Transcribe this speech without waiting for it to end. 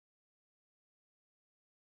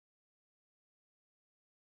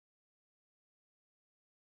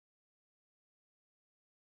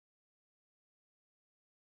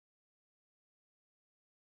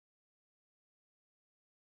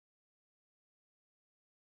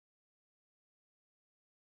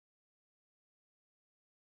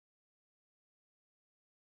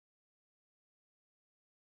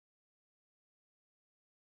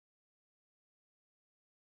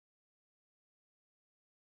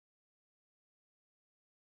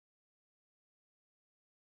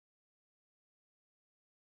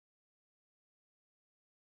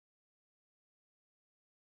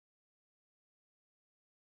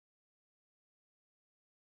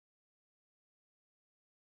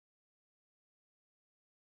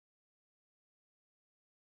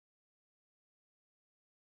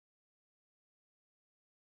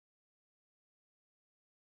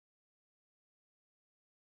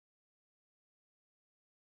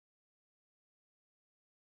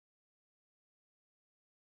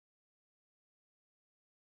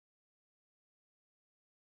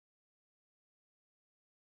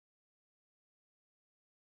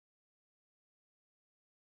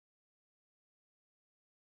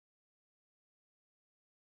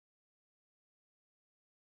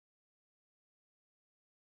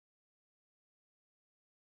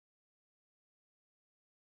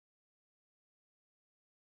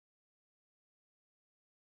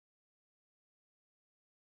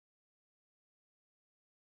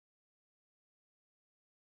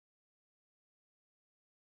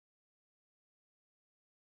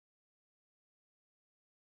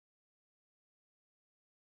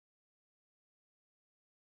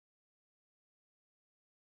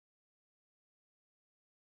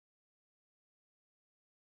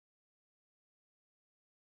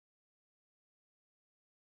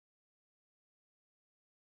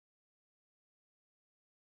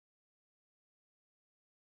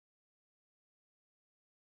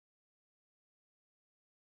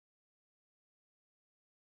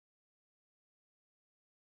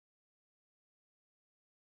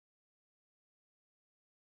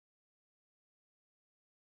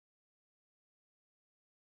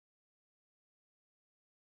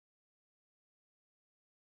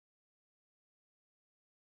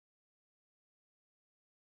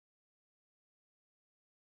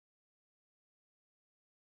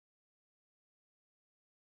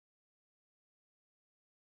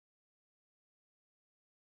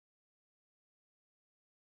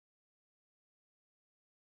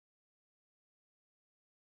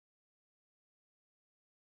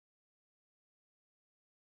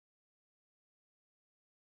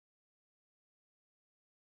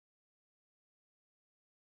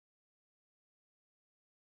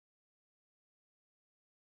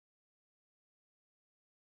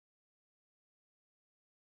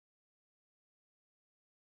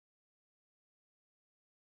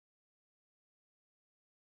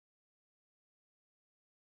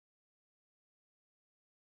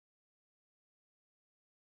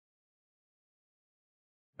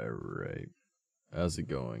Alright. How's it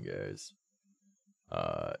going, guys?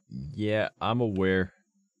 Yeah, I'm aware.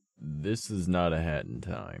 This is not a hat in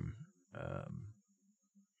time.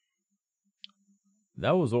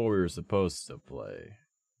 That was what we were supposed to play.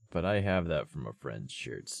 But I have that from a friend's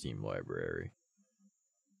shared Steam library.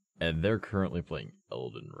 And they're currently playing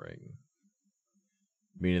Elden Ring.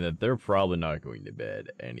 Meaning that they're probably not going to bed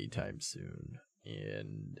anytime soon.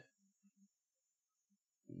 And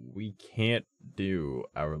we can't do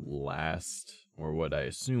our last, or what I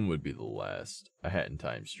assume would be the last, A Hat in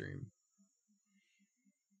Time stream.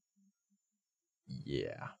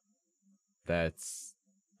 Yeah. That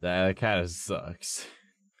kind of sucks.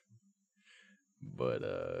 But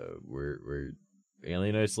we're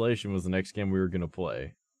Alien Isolation was the next game we were gonna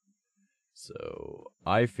play. So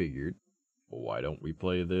I figured, well, why don't we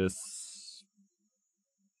play this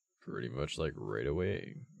pretty much like right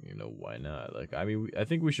away? You know, why not? Like, I mean, I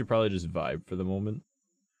think we should probably just vibe for the moment.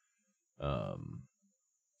 And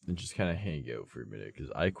just kind of hang out for a minute,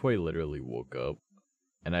 because I quite literally woke up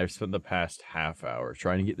and I've spent the past half hour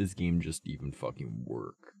trying to get this game just even fucking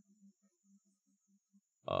work.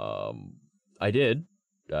 I did.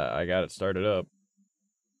 I got it started up.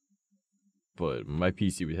 But my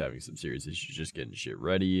PC was having some serious issues just getting shit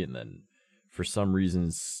ready, and then for some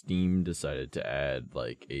reason Steam decided to add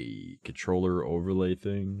like a controller overlay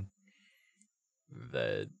thing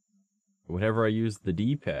that whenever I used the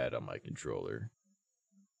D-pad on my controller,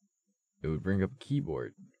 it would bring up a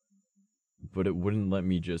keyboard, but it wouldn't let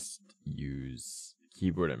me just use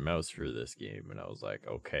keyboard and mouse for this game. And I was like,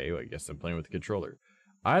 okay, well, I guess I'm playing with the controller.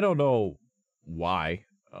 I don't know why.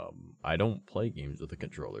 I don't play games with a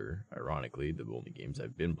controller. Ironically, the only games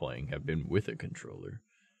I've been playing have been with a controller.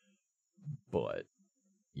 But,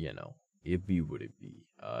 you know, it be what it be.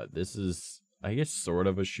 This is, I guess, sort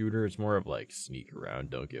of a shooter. It's more of like sneak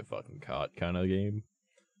around, don't get fucking caught kind of game.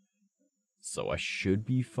 So I should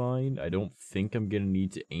be fine. I don't think I'm gonna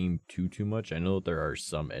need to aim too much. I know that there are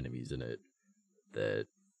some enemies in it that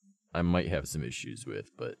I might have some issues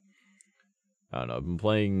with, but I don't know. I've been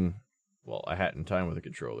playing, well, A Hat in Time with a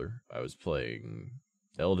controller. I was playing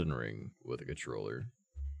Elden Ring with a controller.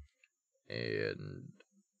 And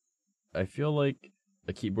I feel like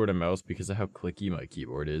a keyboard and mouse, because of how clicky my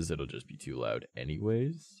keyboard is, it'll just be too loud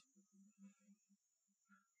anyways.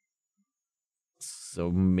 So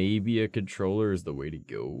maybe a controller is the way to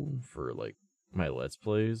go for like my Let's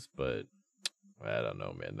Plays, but I don't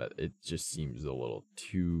know, man. That it just seems a little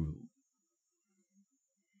too.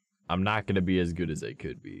 I'm not gonna be as good as I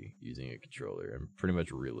could be using a controller. I'm pretty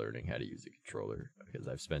much relearning how to use a controller because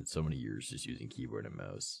I've spent so many years just using keyboard and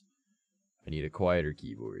mouse. I need a quieter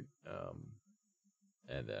keyboard,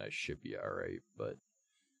 and then I should be alright, but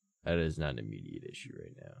that is not an immediate issue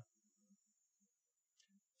right now.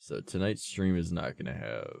 So tonight's stream is not going to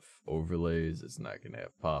have overlays, it's not going to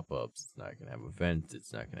have pop-ups, it's not going to have events,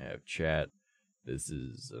 it's not going to have chat. This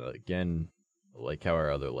is, again, like how our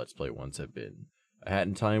other Let's Play ones have been. A Hat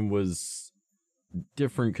in Time was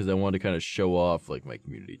different because I wanted to kind of show off like my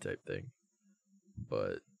community type thing.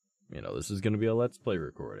 But, you know, this is going to be a Let's Play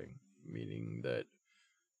recording, meaning that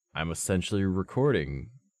I'm essentially recording,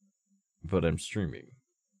 but I'm streaming.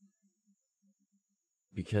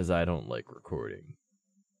 Because I don't like recording.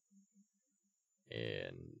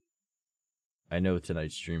 And I know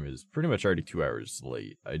tonight's stream is pretty much already 2 hours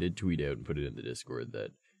late. I did tweet out and put it in the Discord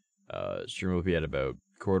that stream will be at about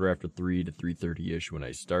 3:15 to 3:30ish when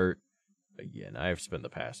I start. Again, I have spent the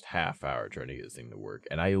past half hour trying to get this thing to work,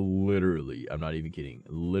 and I literally, I'm not even kidding,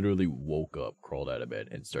 literally woke up, crawled out of bed,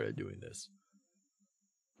 and started doing this.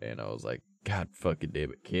 And I was like, God fucking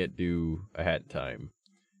damn it, can't do A Hat in Time.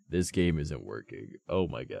 This game isn't working. Oh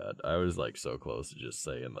my god. I was like so close to just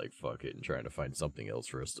saying like fuck it and trying to find something else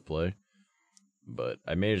for us to play. But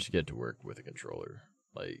I managed to get to work with a controller.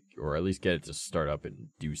 Like, or at least get it to start up and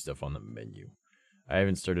do stuff on the menu. I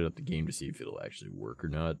haven't started up the game to see if it'll actually work or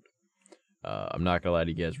not. I'm not gonna lie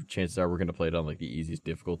to you guys, chances are we're gonna play it on like the easiest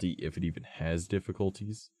difficulty, if it even has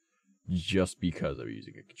difficulties. Just because I'm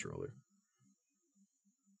using a controller.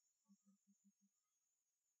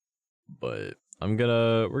 But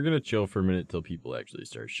we're gonna chill for a minute till people actually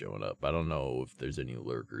start showing up. I don't know if there's any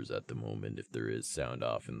lurkers at the moment, if there is, sound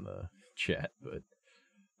off in the chat, but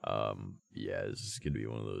yeah, this is gonna be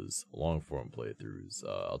one of those long form playthroughs.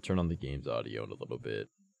 I'll turn on the game's audio in a little bit.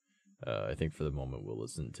 I think for the moment we'll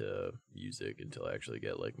listen to music until I actually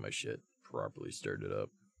get like my shit properly started up.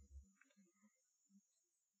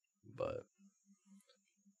 But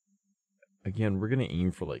again, we're gonna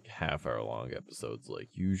aim for like half-hour long episodes like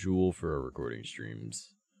usual for our recording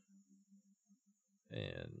streams.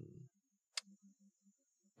 And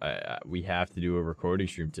we have to do a recording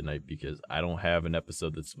stream tonight because I don't have an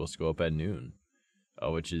episode that's supposed to go up at noon,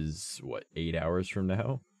 which is what, 8 hours from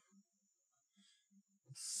now.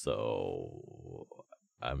 So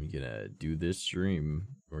I'm gonna do this stream.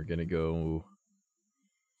 We're gonna go.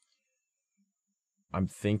 I'm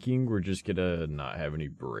thinking we're just gonna not have any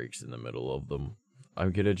breaks in the middle of them.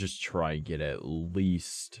 I'm gonna just try and get at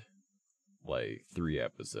least like 3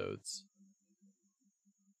 episodes.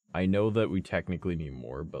 I know that we technically need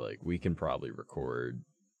more, but like we can probably record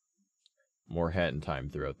more Hat in Time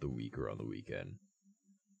throughout the week or on the weekend.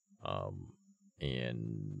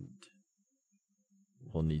 And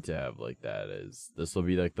we'll need to have like that as this will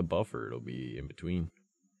be like the buffer. It'll be in between.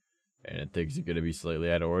 And things are gonna be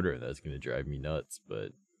slightly out of order, and that's gonna drive me nuts, but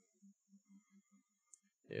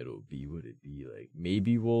it'll be what it be. Like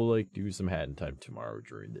maybe we'll like do some Hat in Time tomorrow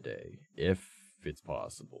during the day, if it's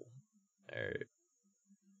possible. Alright.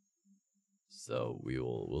 So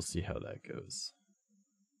we'll see how that goes.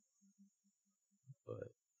 But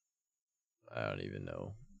I don't even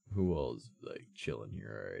know who else like chilling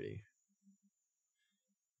here already.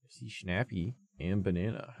 I see Snappy and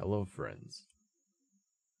Banana. Hello, friends.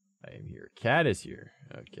 I am here. Cat is here.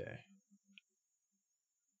 Okay.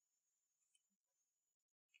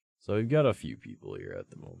 So we've got a few people here at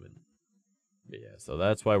the moment. But yeah, so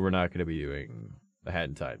that's why we're not going to be doing the Hat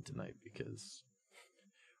in Time tonight, because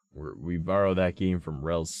we borrowed that game from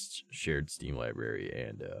Rel's shared Steam library,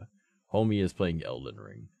 and homie is playing Elden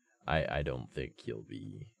Ring. I don't think he'll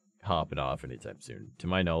be hopping off anytime soon. To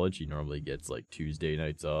my knowledge, he normally gets like Tuesday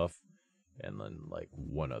nights off, and then like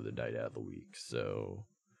one other night out of the week. So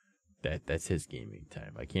that's his gaming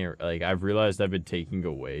time. I can't, like, I've realized I've been taking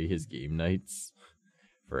away his game nights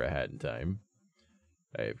for a Hat in Time.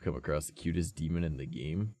 I have come across the cutest demon in the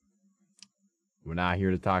game. We're not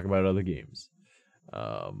here to talk about other games.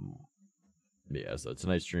 Yeah, so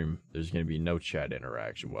tonight's stream, there's going to be no chat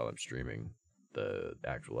interaction while I'm streaming the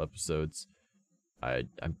actual episodes. I'm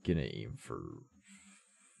going to aim for,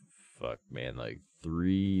 fuck, man, like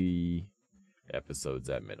 3 episodes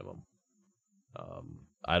at minimum.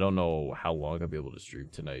 I don't know how long I'll be able to stream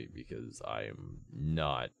tonight because I am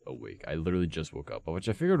not awake. I literally just woke up, which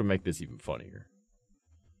I figured would make this even funnier,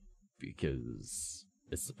 because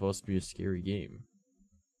it's supposed to be a scary game.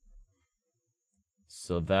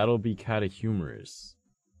 So that'll be kind of humorous,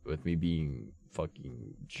 with me being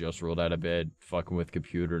fucking just rolled out of bed, fucking with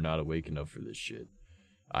computer, not awake enough for this shit.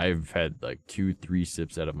 I've had like 2-3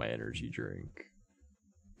 sips out of my energy drink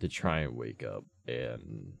to try and wake up,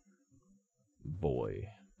 and boy,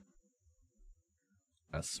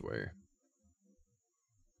 I swear.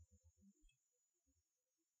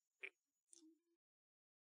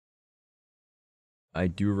 I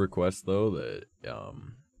do request though that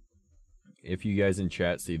if you guys in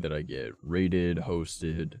chat see that I get rated,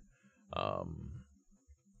 hosted,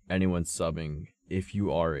 anyone subbing, if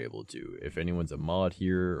you are able to, if anyone's a mod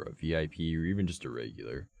here, or a VIP, or even just a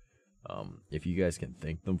regular, if you guys can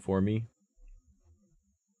thank them for me,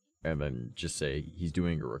 and then just say he's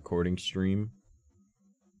doing a recording stream,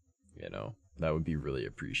 you know, that would be really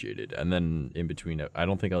appreciated. And then in between, I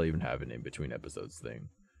don't think I'll even have an in between episodes thing.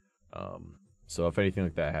 So if anything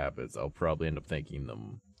like that happens, I'll probably end up thanking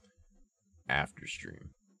them after stream,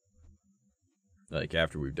 like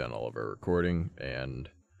after we've done all of our recording. And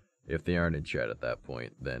if they aren't in chat at that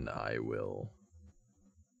point, then I will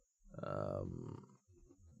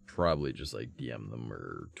probably just like DM them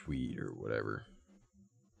or tweet or whatever.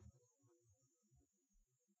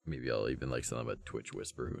 Maybe I'll even like send them a Twitch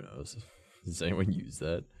whisper, who knows. Does anyone use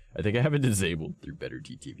that? I think I have it disabled through Better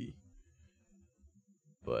TTV.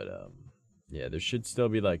 But yeah, there should still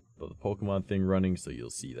be like the Pokemon thing running, so you'll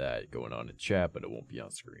see that going on in chat, but it won't be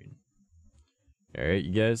on screen. Alright,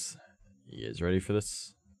 you guys ready for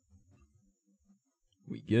this?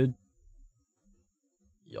 We good?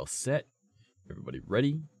 Y'all set? Everybody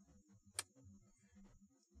ready?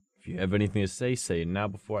 If you have anything to say it now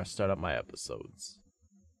before I start up my episodes.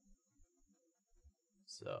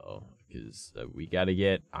 So, because we gotta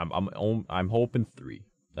get, I'm hoping 3.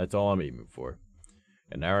 That's all I'm aiming for.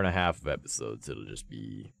 An hour and a half of episodes. It'll just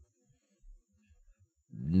be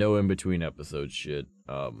no in between episode shit.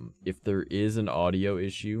 If there is an audio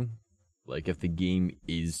issue, like if the game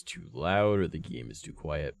is too loud or the game is too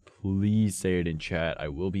quiet, please say it in chat. I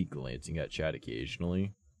will be glancing at chat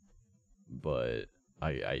occasionally, but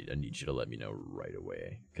I need you to let me know right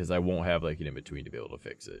away, because I won't have like an in between to be able to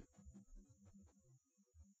fix it.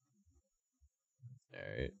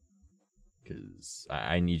 Alright. Because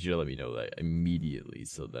I need you to let me know that immediately,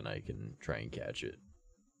 so then I can try and catch it.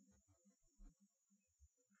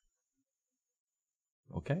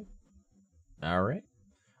 Okay. Alright.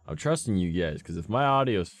 I'm trusting you guys, because if my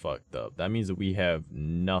audio's fucked up, that means that we have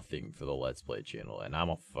nothing for the Let's Play channel, and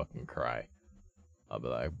I'ma fucking cry. I'll be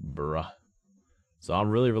like, bruh. So I'm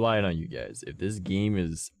really relying on you guys. If this game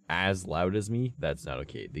is as loud as me, that's not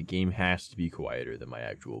okay. The game has to be quieter than my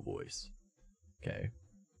actual voice. Okay?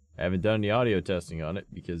 I haven't done any audio testing on it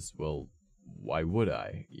because, well, why would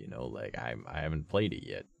I? You know, like, I haven't played it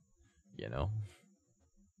yet. You know?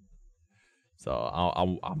 So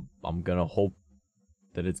I'm gonna hope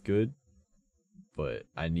that it's good, but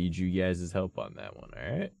I need you guys' help on that one,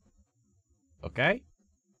 alright? Okay?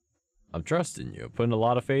 I'm trusting you. I'm putting a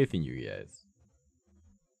lot of faith in you guys.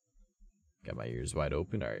 Got my ears wide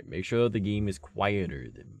open. Alright, make sure that the game is quieter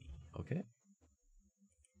than me, okay?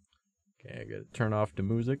 Okay, I gotta turn off the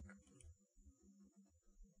music.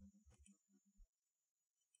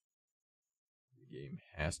 The game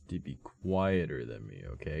has to be quieter than me,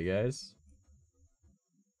 okay, guys?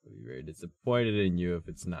 I'll be very disappointed in you if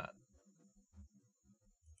it's not.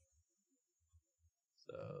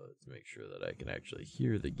 So let's make sure that I can actually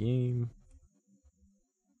hear the game.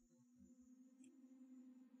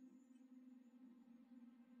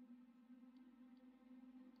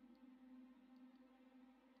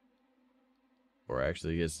 Or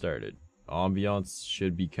actually get started. Ambiance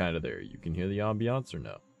should be kind of there. You can hear the ambiance or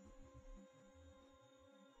no?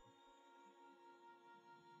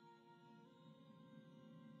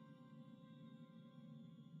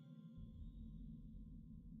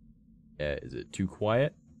 Yeah, is it too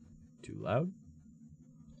quiet? Too loud?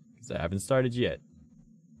 Because I haven't started yet.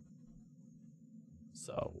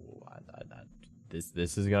 So,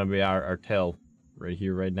 this is going to be our tell right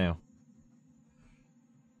here, right now.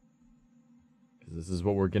 Because this is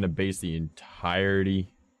what we're going to base the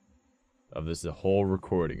entirety of this whole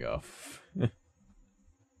recording off.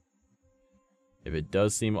 If it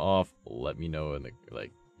does seem off, let me know in the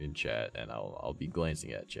in chat, and I'll be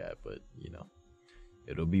glancing at chat, but you know,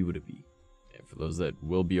 it'll be what it be. And for those that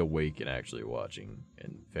will be awake and actually watching,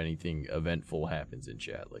 and if anything eventful happens in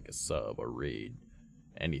chat, like a sub, a raid,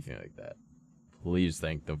 anything like that, please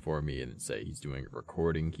thank them for me and say he's doing a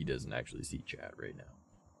recording. He doesn't actually see chat right now.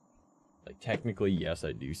 Like, technically, yes,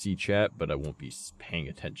 I do see chat, but I won't be paying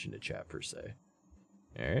attention to chat per se.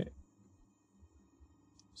 Alright?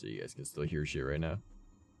 So you guys can still hear shit right now?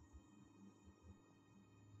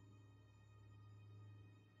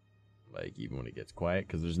 Like, even when it gets quiet,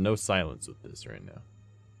 because there's no silence with this right now.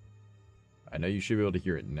 I know you should be able to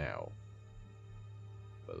hear it now.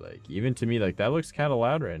 But, like, even to me, like, that looks kind of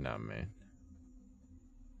loud right now, man.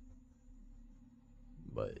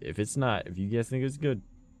 But if it's not, if you guys think it's good,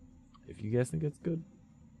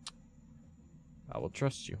 I will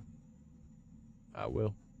trust you. I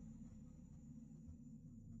will.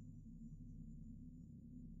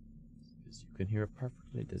 Because you can hear it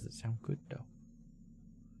perfectly. Does it sound good, though?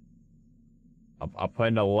 I'm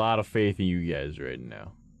putting a lot of faith in you guys right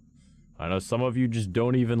now. I know some of you just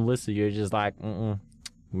don't even listen. You're just like,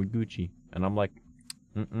 we Gucci. And I'm like,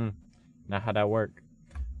 not how that work.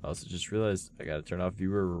 I also just realized I gotta turn off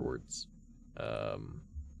viewer rewards.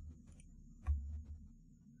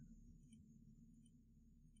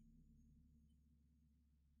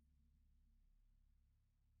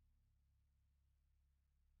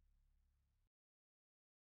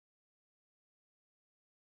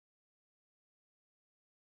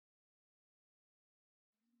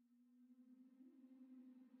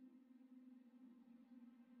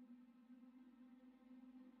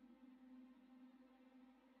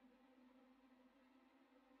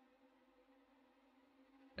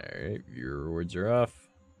 Alright, viewer rewards are off.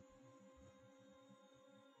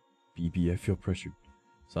 BB, I feel pressured.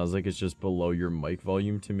 Sounds like it's just below your mic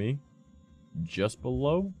volume to me. Just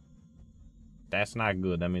below? That's not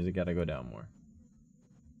good. That means it gotta go down more.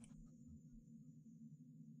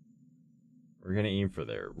 We're gonna aim for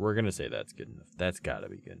there. We're gonna say that's good enough. That's gotta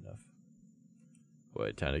be good enough.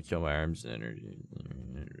 What, time to kill my arms and energy.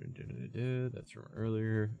 That's from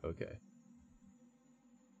earlier. Okay.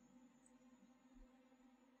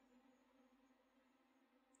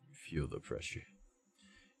 Feel the pressure.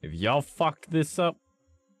 If y'all fuck this up,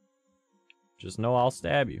 just know I'll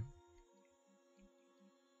stab you.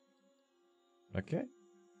 Okay?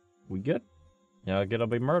 We good? Y'all gonna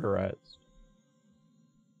be murderized.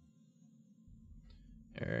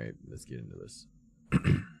 Alright, let's get into this.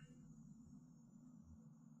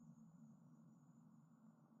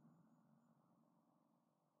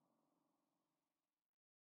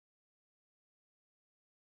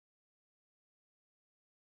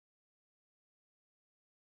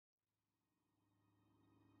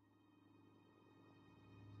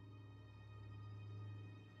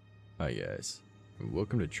 Hi guys.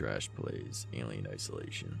 Welcome to Trash Plays Alien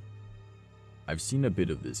Isolation. I've seen a bit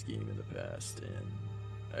of this game in the past, and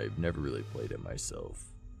I've never really played it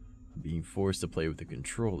myself. I'm being forced to play with a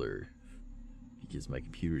controller because my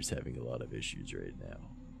computer's having a lot of issues right now.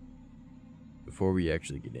 Before we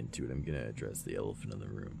actually get into it, I'm going to address the elephant in the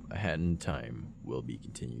room. A Hat in Time will be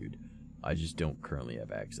continued. I just don't currently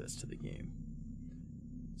have access to the game.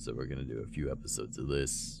 So we're going to do a few episodes of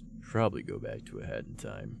this, probably go back to A Hat in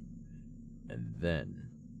Time, and then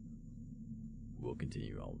we'll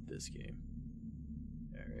continue on with this game.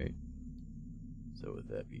 Alright. So with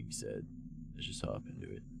that being said, let's just hop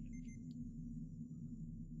into it.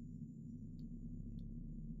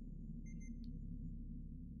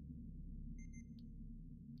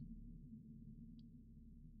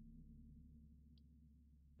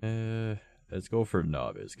 Let's go for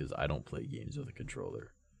novice, because I don't play games with a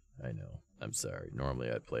controller. I know. I'm sorry.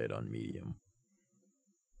 Normally I'd play it on medium.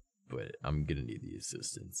 But I'm gonna need the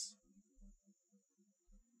assistance.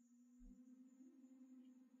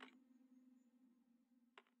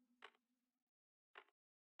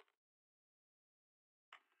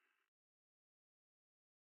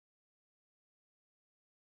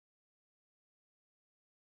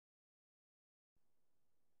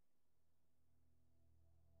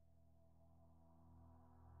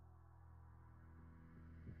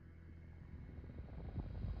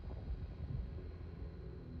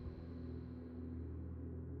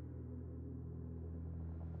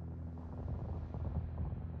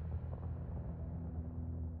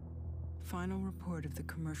 Final report of the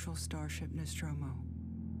commercial starship Nostromo.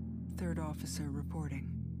 Third officer reporting.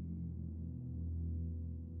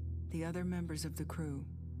 The other members of the crew: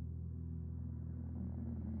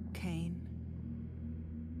 Kane,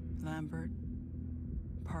 Lambert,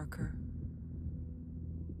 Parker,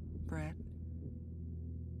 Brett,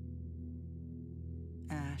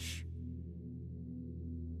 Ash,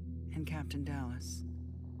 and Captain Dallas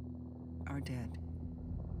are dead.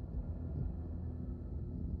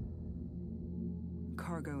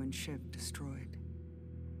 Cargo and ship destroyed.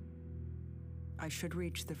 I should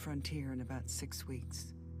reach the frontier in about 6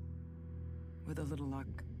 weeks. With a little luck,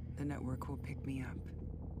 the network will pick me up.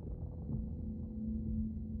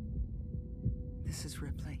 This is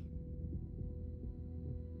Ripley,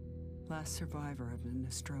 last survivor of the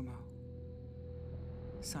Nostromo,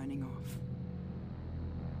 signing off.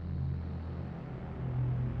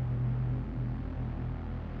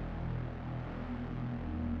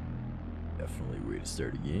 Definitely way to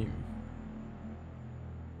start a game.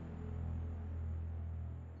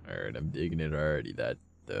 Alright, I'm digging it already.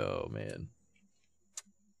 Oh man.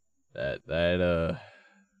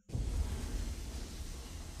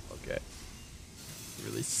 Okay.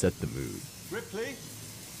 Really set the mood. Ripley?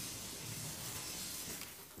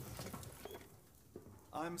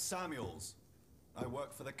 I'm Samuels. I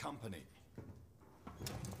work for the company.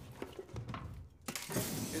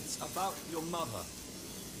 It's about your mother.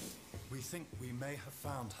 We think we may have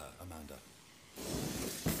found her, Amanda.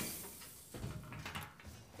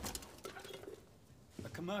 A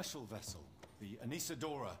commercial vessel, the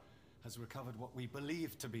Anesidora, has recovered what we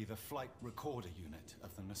believe to be the flight recorder unit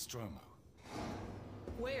of the Nostromo.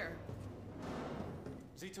 Where?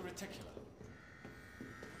 Zeta Reticula.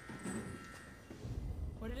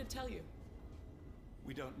 What did it tell you?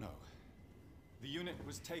 We don't know. The unit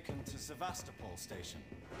was taken to Sevastopol station.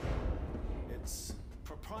 It's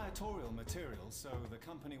proprietorial material, so the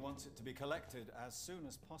company wants it to be collected as soon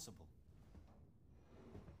as possible.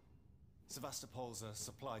 Sevastopol's a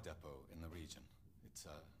supply depot in the region. It's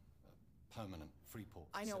a permanent free port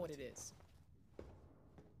facility. I know what it is.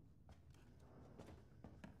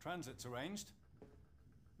 Transit's arranged.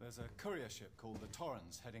 There's a courier ship called the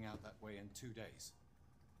Torrens heading out that way in 2 days.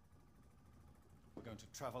 We're going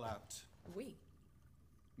to travel out. We?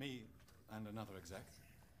 Me and another exec.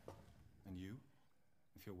 And you,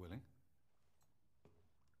 if you're willing.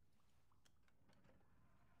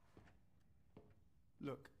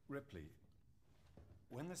 Look, Ripley,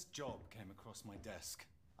 when this job came across my desk,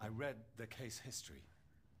 I read the case history.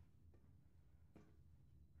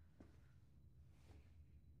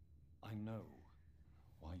 I know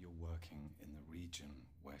why you're working in the region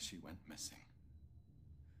where she went missing.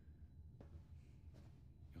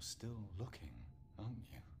 You're still looking, aren't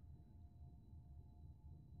you?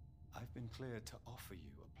 I've been cleared to offer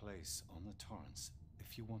you a place on the Torrens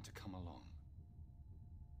if you want to come along.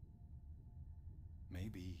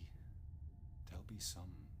 Maybe there'll be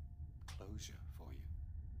some closure for you.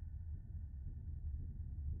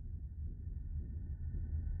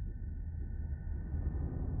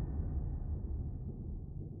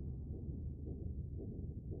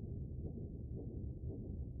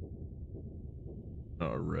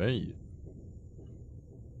 right.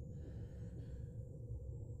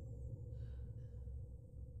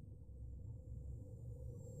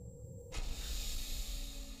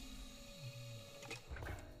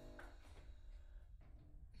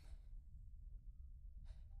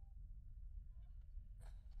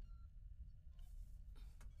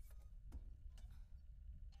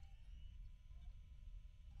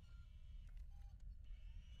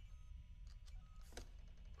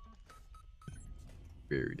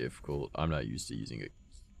 Very difficult. I'm not used to using a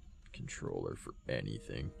controller for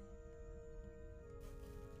anything.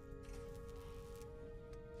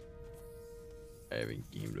 I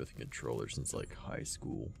haven't gamed with a controller since like high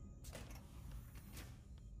school.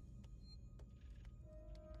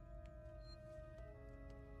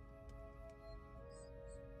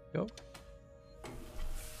 Go.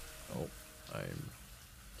 Oh, I'm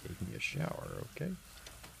taking a shower, okay?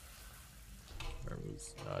 That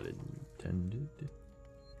was not intended.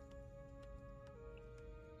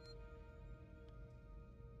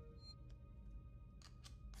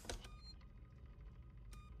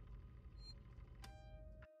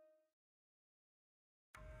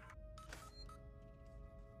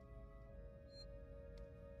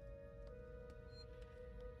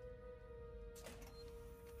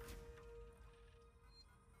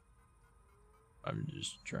 I'm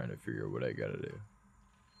just trying to figure out what I gotta do.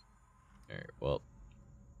 Alright, well,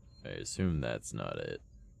 I assume that's not it.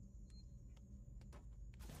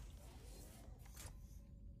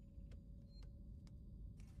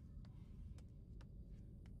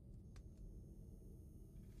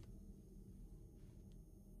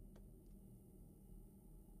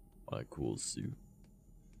 What a cool suit.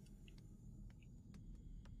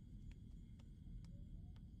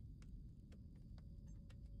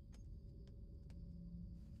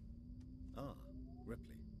 Ah,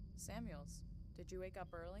 Ripley. Samuels, did you wake up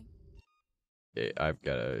early? Okay, I've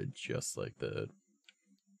gotta adjust like the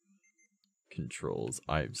controls.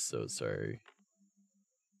 I'm so sorry.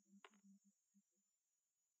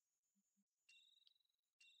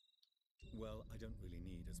 Well, I don't really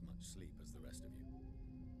need as much sleep as the rest of you.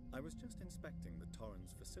 I was just inspecting the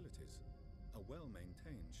Torrens facilities. A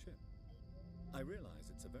well-maintained ship. I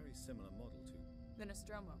realize it's a very similar model to... The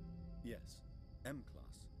Nostromo. Yes,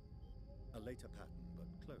 M-Class. A later pattern, but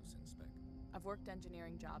close in spec. I've worked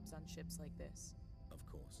engineering jobs on ships like this. Of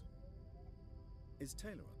course. Is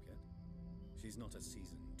Taylor up yet? She's not a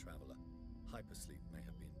seasoned traveler. Hypersleep may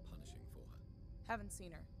have been punishing for her. Haven't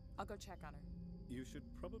seen her. I'll go check on her. You should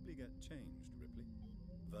probably get changed, Ripley.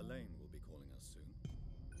 Verlaine will be calling us soon.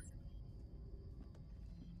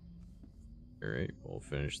 Alright, we'll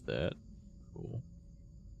finish that. Cool.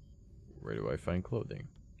 Where do I find clothing?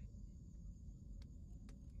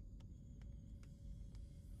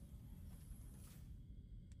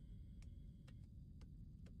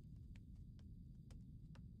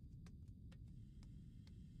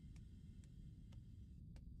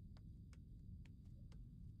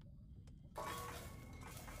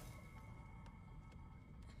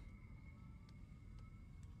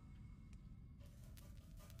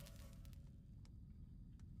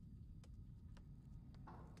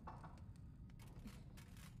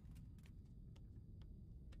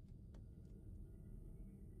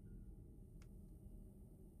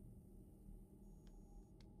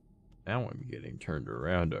 Now I'm getting turned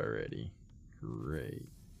around already. Great.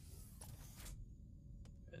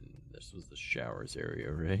 And this was the showers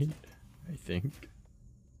area, right? I think.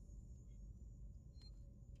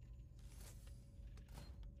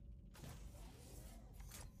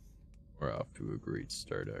 We're off to a great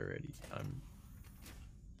start already. I'm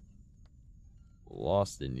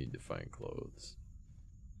lost and need to find clothes.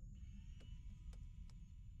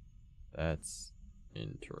 That's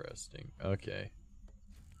interesting. Okay.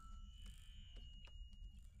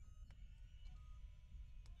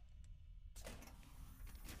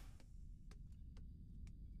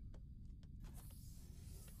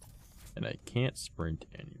 And I can't sprint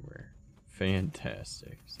anywhere.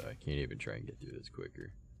 Fantastic. So I can't even try and get through this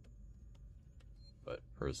quicker. But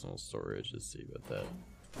personal storage, let's see about that.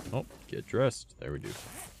 Oh, get dressed. There we do.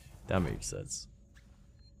 That makes sense.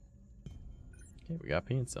 Okay, we got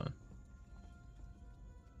pants on.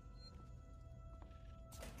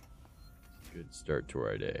 Good start to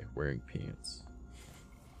our day, wearing pants.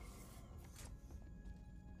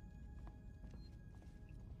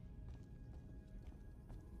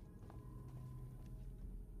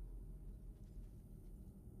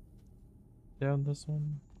 Down this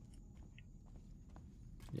one?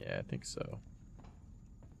 Yeah, I think so.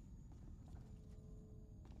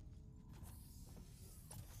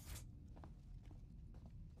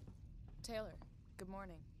 Taylor, good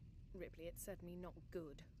morning. Ripley, it's certainly not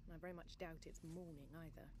good, and I very much doubt it's morning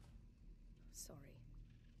either. Sorry.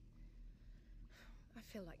 I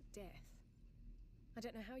feel like death. I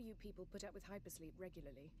don't know how you people put up with hypersleep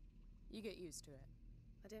regularly. You get used to it.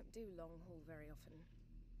 I don't do long haul very often.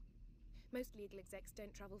 Most legal execs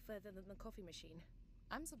don't travel further than the coffee machine.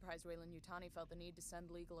 I'm surprised 𝐻𝐻𝐼𝐻 felt the need to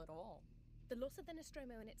send legal at all. The loss of the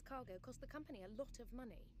Nostromo and its cargo cost the company a lot of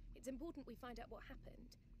money. It's important we find out what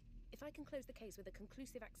happened. If I can close the case with a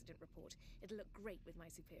conclusive accident report, it'll look great with my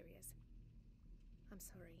superiors. I'm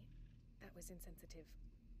sorry. That was insensitive.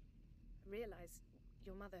 I realize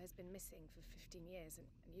your mother has been missing for 15 years, and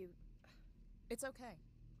you... It's okay.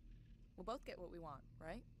 We'll both get what we want,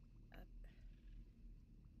 right?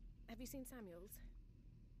 Have you seen Samuels?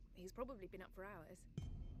 He's probably been up for hours.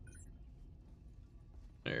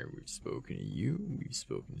 There, we've spoken to you, we've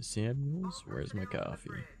spoken to Samuels. Where's my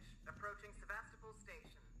coffee? Approaching Sevastopol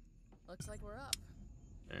Station. Looks like we're up.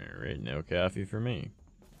 Alright, no coffee for me.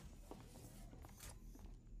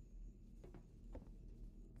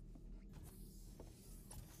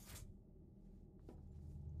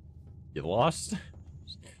 You lost?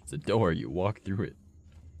 It's a door, you walk through it.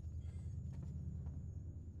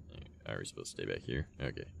 Are we supposed to stay back here?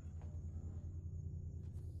 Okay.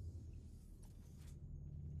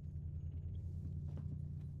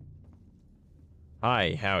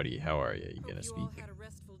 Hi, howdy, how are you? You gonna Hope speak? you all had a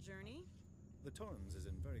restful journey. The Torrens is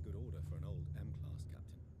in very good order for an old M-class,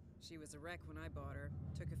 Captain. She was a wreck when I bought her.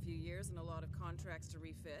 Took a few years and a lot of contracts to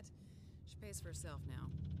refit. She pays for herself now.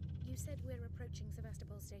 You said we're approaching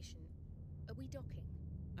Sevastopol Station. Are we docking?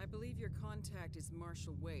 I believe your contact is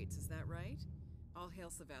Marshal Waits, is that right? I'll hail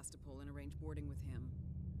Sevastopol and arrange boarding with him.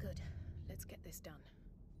 Good. Let's get this done.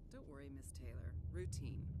 Don't worry, Miss Taylor.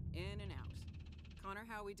 Routine. In and out. Connor,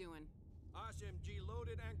 how we doing? SMG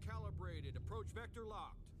loaded and calibrated. Approach vector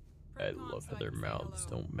locked. I Prep love how comms, their I can say mouths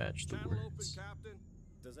hello. don't match the Channel open, words. Captain.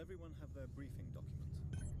 Does everyone have their briefing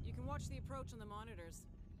document? You can watch the approach on the monitors.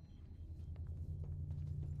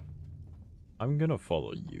 I'm gonna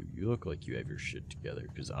follow you. You look like you have your shit together,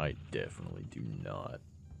 because I definitely do not.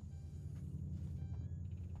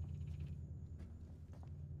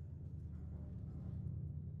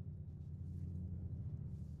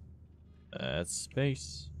 That's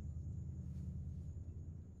space.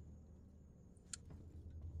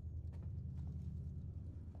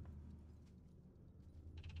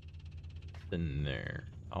 In there.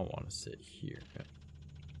 I want to sit here.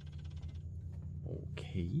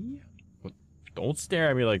 Okay. What? Don't stare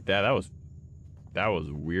at me like that. That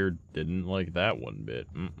was weird. Didn't like that one bit.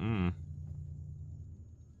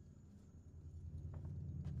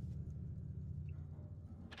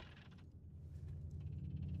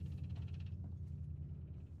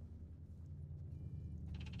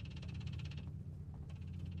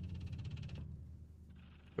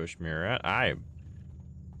 Push me around. I am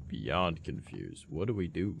beyond confused. What do we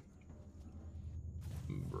do?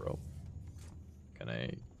 Bro. Can I...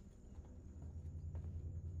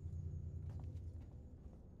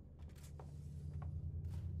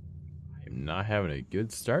 I'm not having a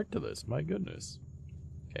good start to this. My goodness.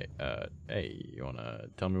 Okay, hey, you wanna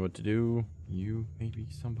tell me what to do? You, maybe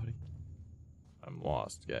somebody? I'm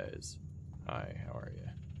lost, guys. Hi, how are you?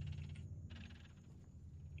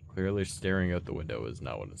 Clearly staring out the window is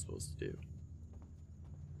not what I'm supposed to do.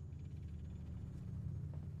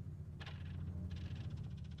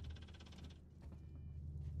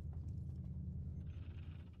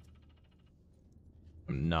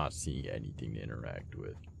 I'm not seeing anything to interact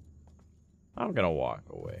with. I'm gonna walk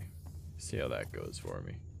away. See how that goes for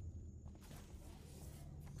me.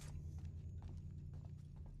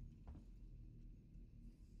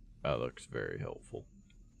 That looks very helpful.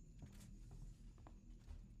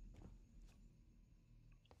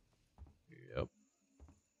 Yep.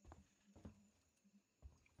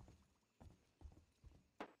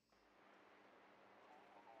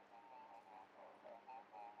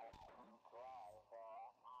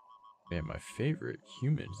 Man, my favorite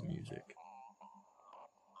humans music.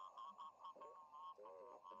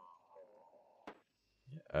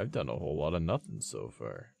 Yeah, I've done a whole lot of nothing so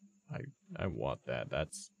far. I want that.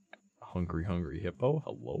 That's Hungry Hungry Hippo.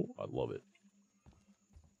 Hello? I love it.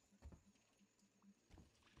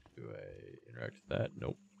 Do I interact with that?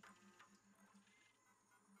 Nope.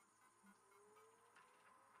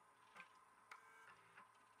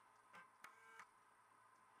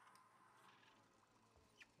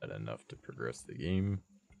 That enough to progress the game.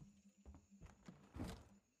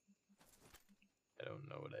 I don't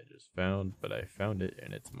know what I just found, but I found it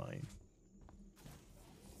and it's mine.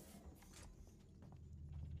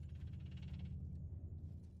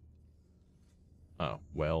 Oh,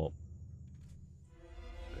 well.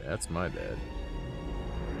 That's my bad.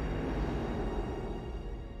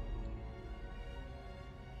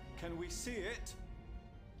 Can we see it?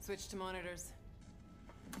 Switch to monitors.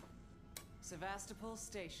 Sevastopol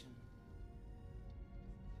Station.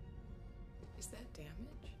 Is that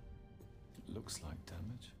damage? It looks like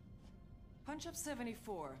damage. Punch up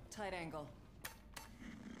 74, tight angle.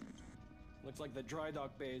 Looks like the dry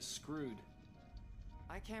dock bay is screwed.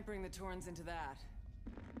 I can't bring the Torrens into that.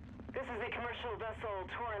 This is the commercial vessel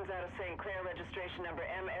Torrens out of St. Clair, registration number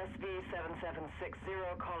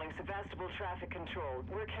MSV7760, calling Sevastopol Traffic Control.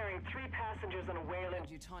 We're carrying 3 passengers on a whale in...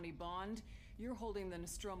 Yutani Bond, you're holding the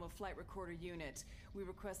Nostromo flight recorder unit. We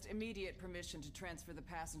request immediate permission to transfer the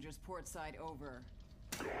passengers port side over.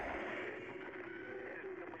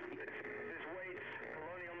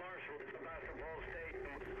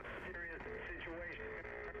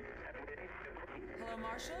 Hello,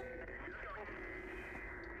 Marshall?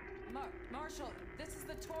 Marshall, this is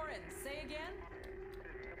the Torrens. Say again?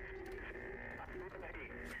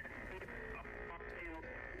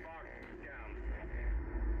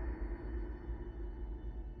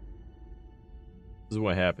 This is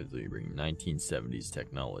what happens when you bring 1970s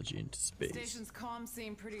technology into space. Station's comms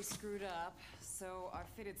seem pretty screwed up, so I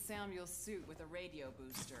fitted Samuel's suit with a radio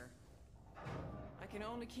booster. I can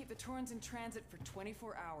only keep the Torrens in transit for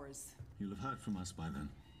 24 hours. You'll have heard from us by then.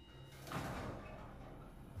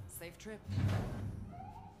 Safe trip.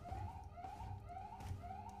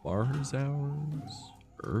 Mars hours?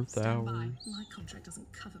 Earth Stand by. hours? My contract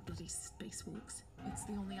doesn't cover bloody spacewalks. It's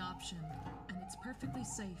the only option, and it's perfectly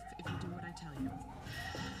safe if you do what I tell you.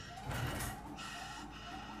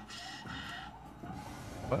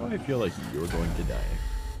 Why do I feel like you're going to die?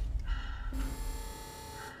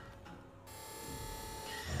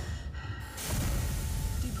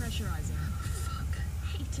 Depressurizer. Oh, fuck.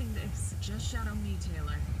 Hating this. Just shadow me,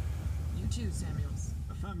 Taylor. You too, Samuels.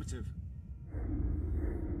 Affirmative.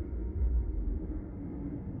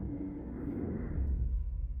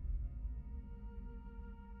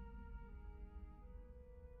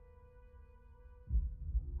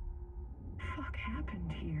 Fuck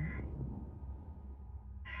happened here?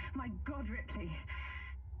 My God, Ripley.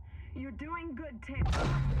 You're doing good, Taylor.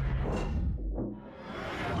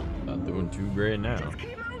 Not doing too great now. Just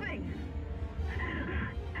keep moving.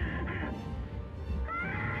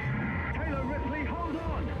 Taylor, Ripley, hold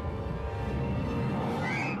on.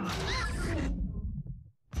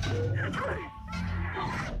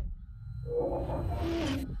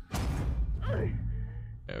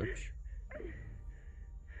 Ouch.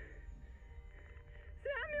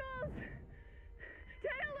 Samuels!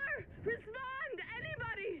 Taylor! Respond!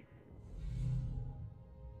 Anybody!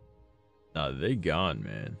 Nah, they gone,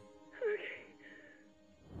 man.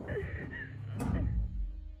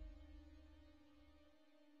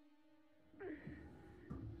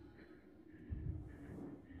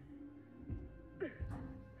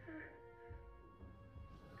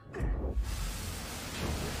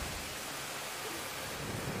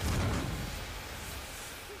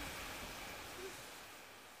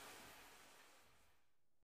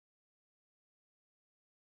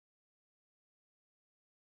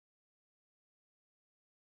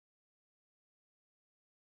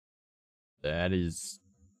 That is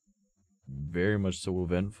very much so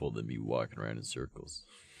eventful than me walking around in circles.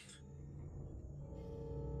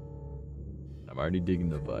 I'm already digging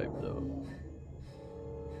the vibe though.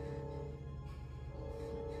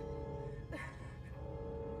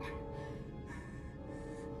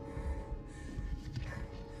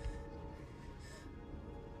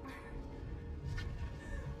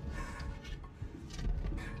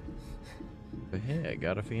 But hey, I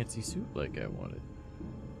got a fancy suit like I wanted.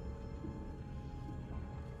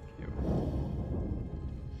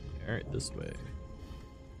 Alright, this way.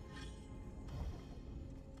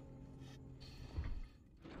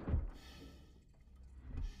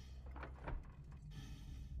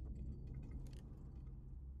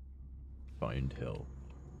 Find help.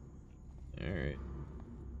 Alright.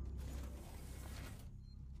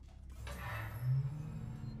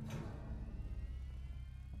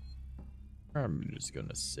 I'm just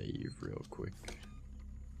gonna save real quick.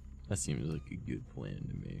 That seems like a good plan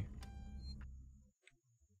to me.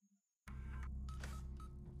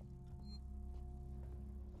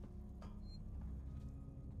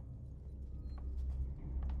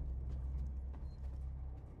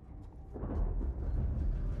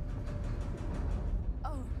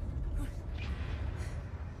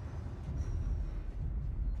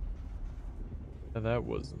 That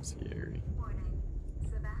wasn't scary. Warning.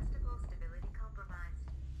 Sevastopol stability compromised.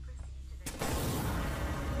 Proceed to the...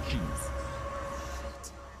 Jeez.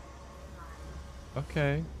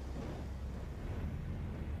 Okay.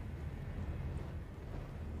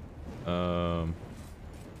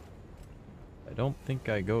 I don't think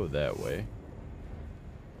I go that way.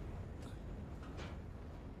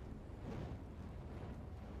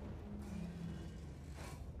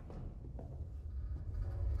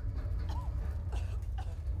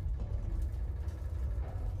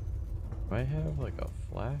 Do I have like a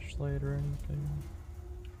flashlight or anything?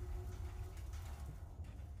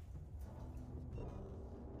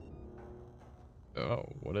 Oh,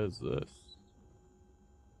 what is this?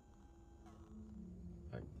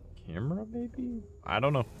 A camera, maybe? I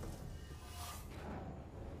don't know.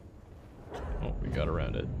 Oh, we got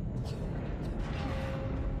around it.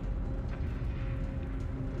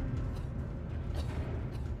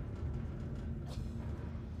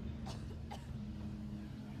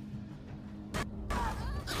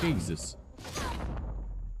 Jesus.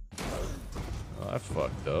 Oh, I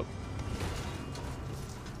fucked up.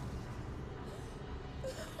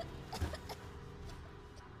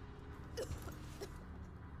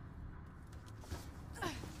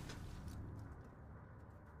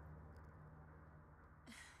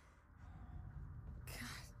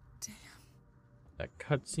 That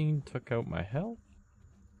cutscene took out my health?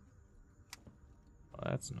 Oh,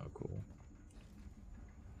 that's no cool.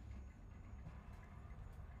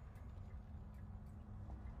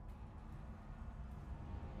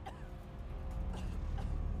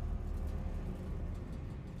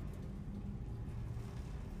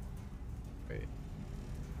 Wait.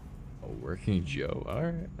 A working Joe?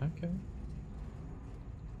 Alright, okay.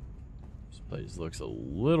 This place looks a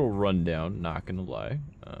little rundown, not gonna lie.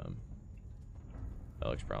 That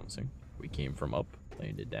looks promising. We came from up,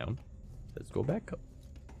 landed down. Let's go back up.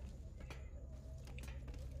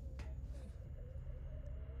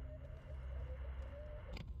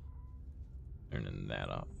 Turning that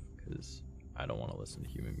off, because I don't want to listen to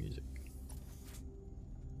human music.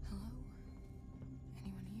 Hello?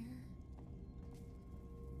 Anyone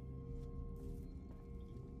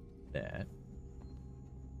here? That.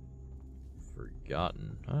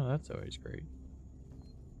 Forgotten. Oh, that's always great.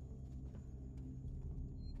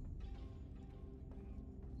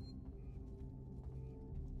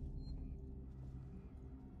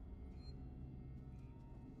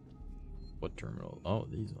 What terminal? Oh,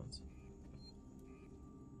 these ones.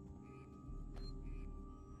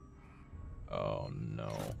 Oh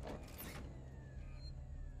no.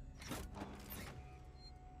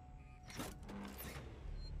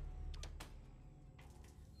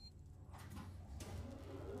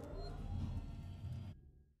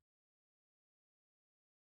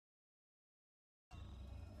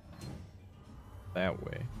 That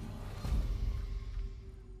way.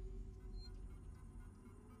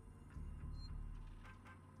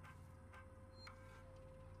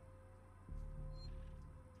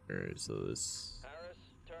 Alright, so this...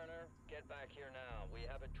 Harris, Turner, get back here now. We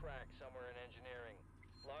have a track somewhere in engineering.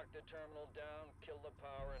 Lock the terminal down, kill the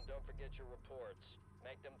power, and don't forget your reports.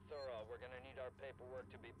 Make them thorough. We're gonna need our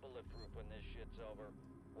paperwork to be bulletproof when this shit's over.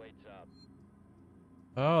 Waits up.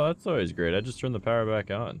 Oh, that's always great. I just turned the power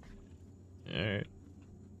back on. Alright.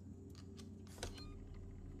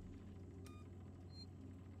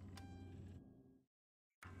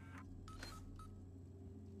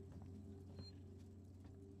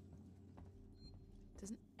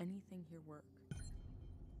 Doesn't anything here work?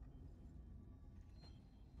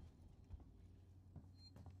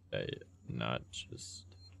 Not just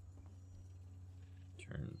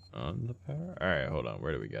turn on the power? Alright, hold on.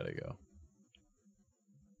 Where do we gotta go?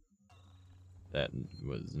 That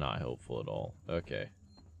was not helpful at all. Okay.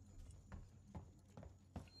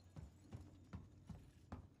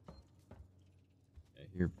 I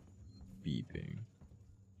hear beeping.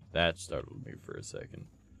 That startled me for a second.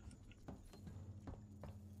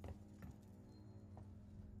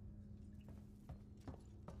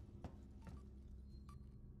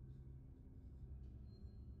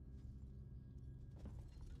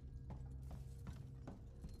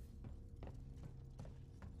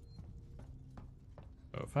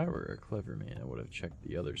 If I were a clever man, I would have checked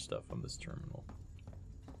the other stuff on this terminal.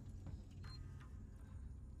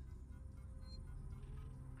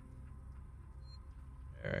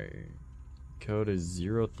 Alright. Code is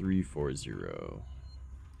 0340.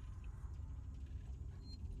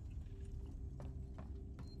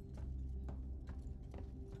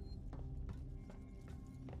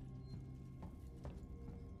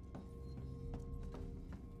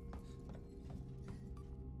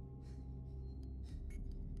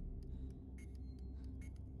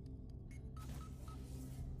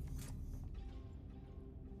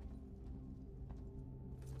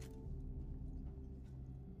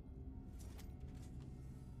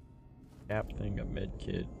 Cap thing, a med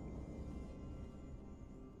kit.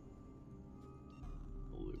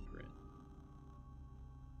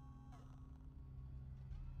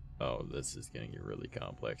 Oh, this is getting really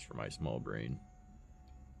complex for my small brain.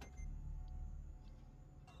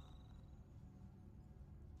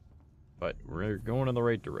 But we're going in the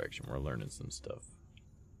right direction. We're learning some stuff.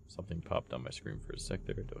 Something popped on my screen for a sec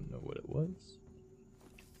there. I don't know what it was.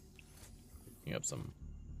 Picking up some...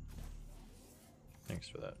 Thanks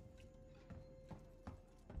for that.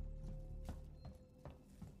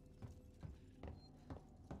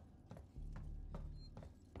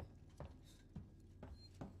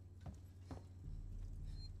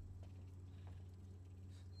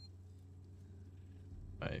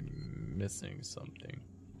 I'm missing something.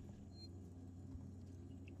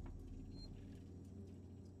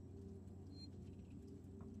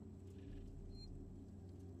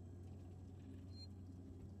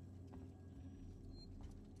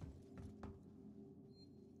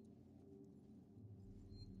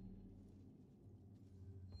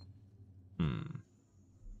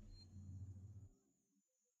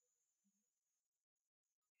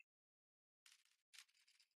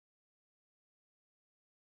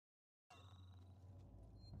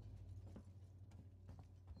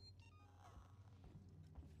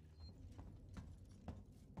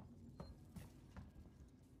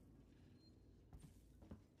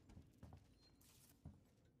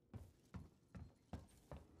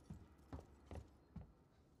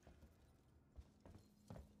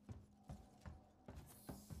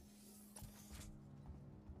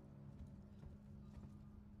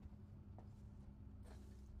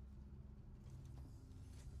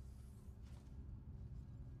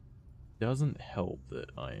 Doesn't help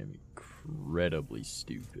that I am incredibly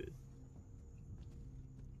stupid.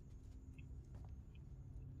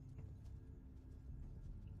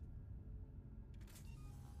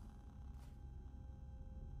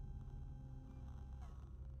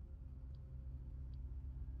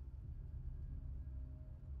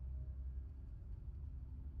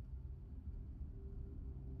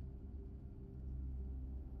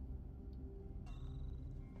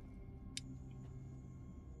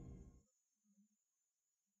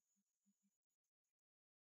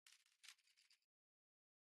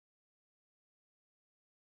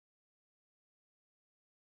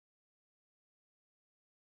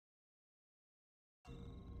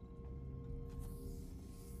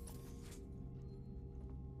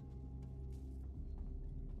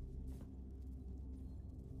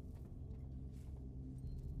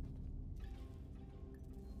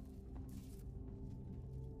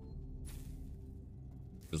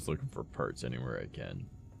 Just looking for parts anywhere I can.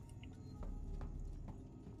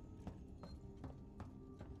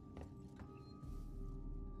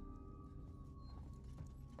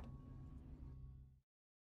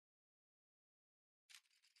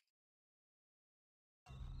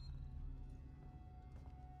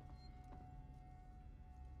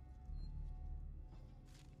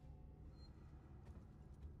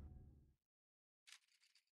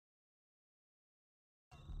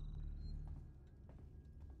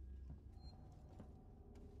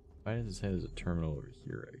 Why does it say there's a terminal over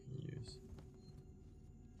here I can use?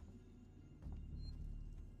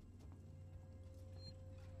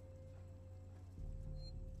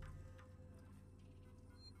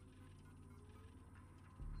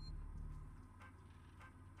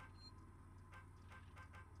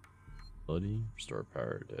 Ability, restore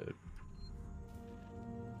power to...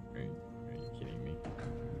 Are you kidding me?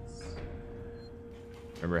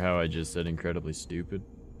 Remember how I just said incredibly stupid?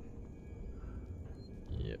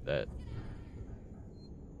 Yeah, that.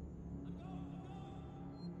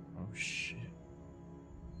 Oh shit.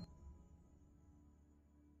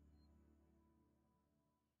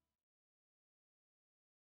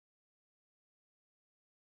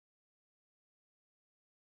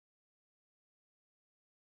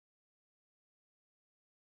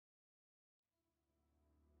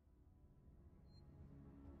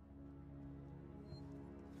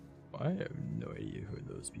 I have no idea who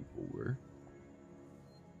those people were.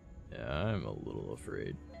 Yeah, I'm a little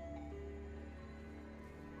afraid.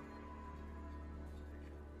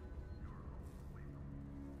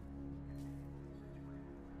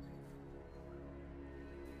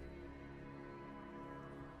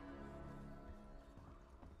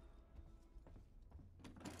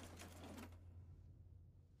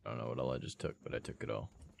 I don't know what all I just took, but I took it all.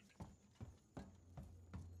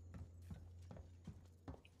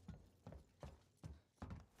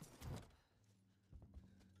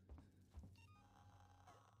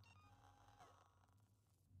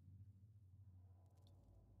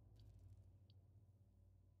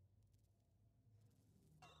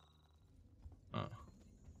 Oh.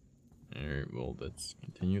 Alright, well, let's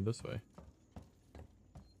continue this way.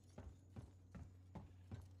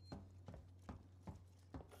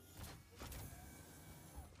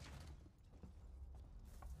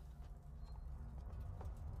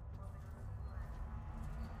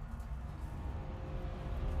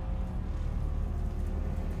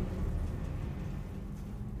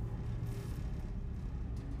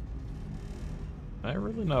 I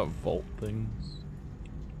really not vault things?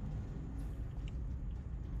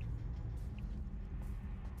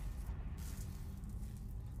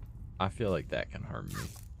 I feel like that can harm me.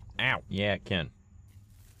 Ow! Yeah, it can.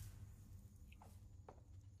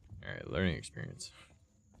 Alright, learning experience.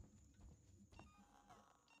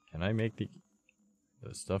 Can I make the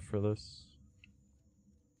stuff for this?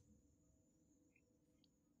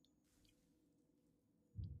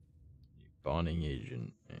 Bonding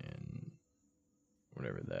agent and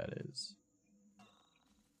whatever that is.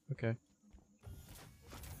 Okay.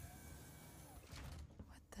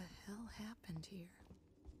 What the hell happened here?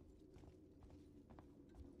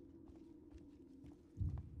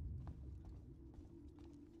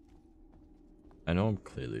 I know I'm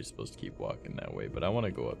clearly supposed to keep walking that way, but I want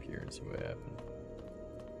to go up here and see what happened.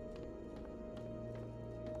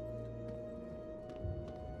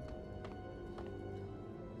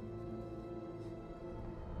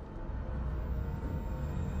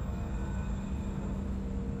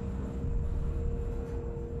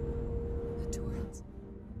 The Torrens.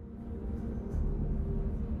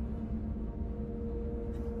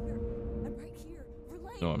 I'm right here.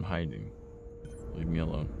 Relay. No, I'm hiding. Leave me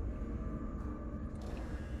alone.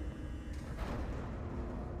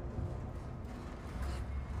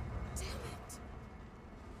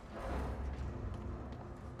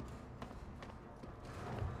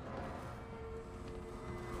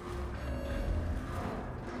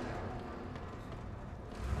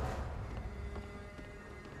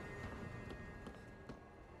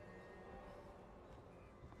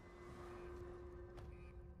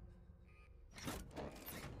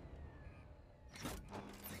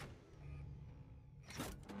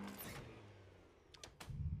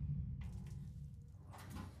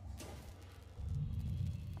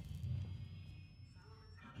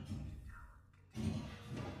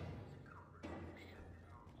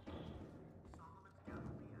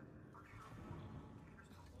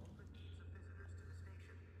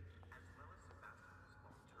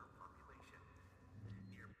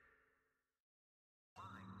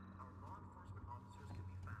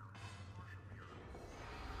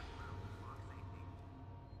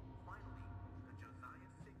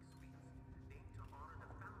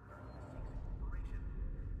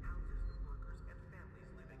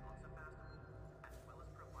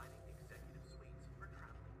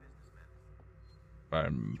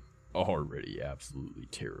 I'm already absolutely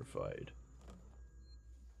terrified.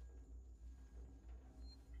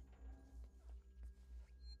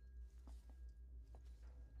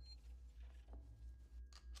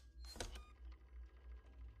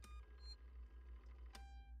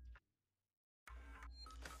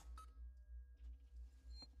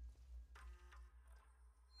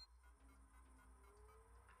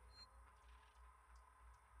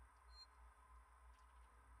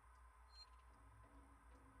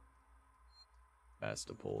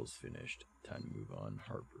 Sebastopol is finished. Time to move on.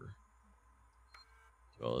 Harper.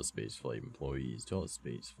 To all spaceflight employees, to all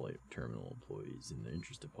spaceflight terminal employees, in the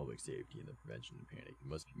interest of public safety and the prevention of panic, it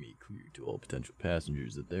must be made clear to all potential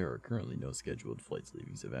passengers that there are currently no scheduled flights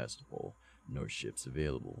leaving Sebastopol, nor ships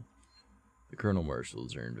available. The Colonel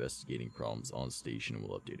Marshals are investigating problems on station and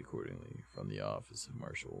will update accordingly. From the office of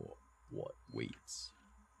Marshal Waits.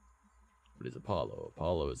 What is Apollo?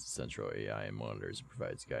 Apollo is the central AI and monitors and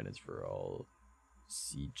provides guidance for all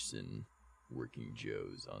𝐂𝐡𝐚𝐭 working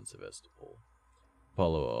Joes on Sebastopol.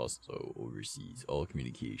 Apollo also oversees all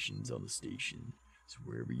communications on the station, so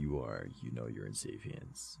wherever you are, you know you're in safe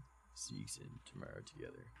hands. 𝐂𝐡𝐴n tomorrow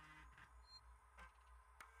together.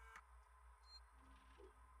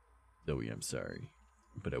 Zoe, I'm sorry,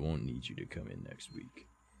 but I won't need you to come in next week.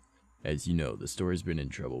 As you know, the store's been in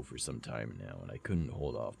trouble for some time now, and I couldn't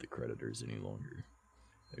hold off the creditors any longer.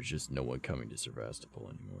 There's just no one coming to Sebastopol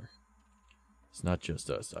anymore. It's not just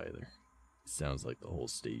us either. It sounds like the whole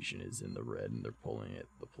station is in the red and they're pulling at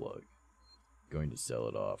the plug. Going to sell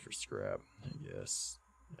it off for scrap, I guess.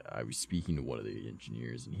 I was speaking to one of the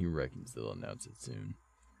engineers and he reckons they'll announce it soon.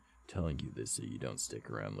 Telling you this so you don't stick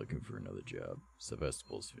around looking for another job.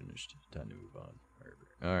 Sebastopol's finished. Time to move on.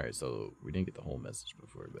 Alright, so we didn't get the whole message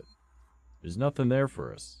before, but there's nothing there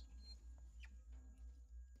for us.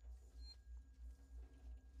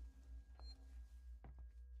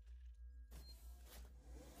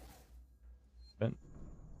 Ben.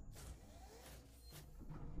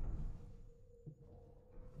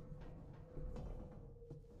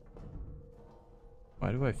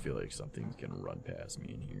 Why do I feel like something's gonna run past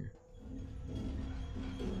me in here?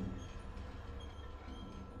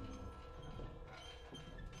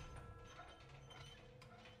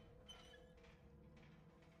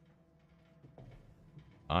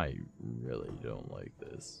 I really don't like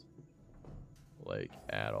this. like,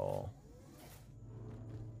 at all.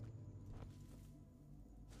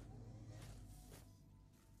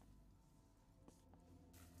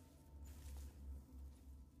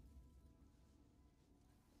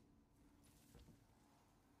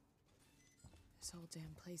 This whole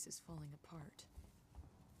damn place is falling apart.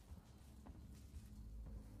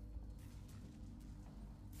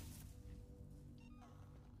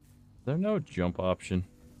 Is there no jump option?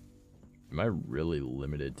 Am I really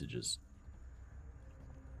limited to just...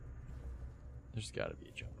 There's gotta be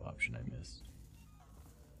a jump option I missed.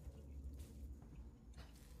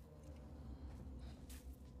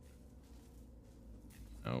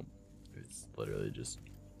 Nope. It's literally just...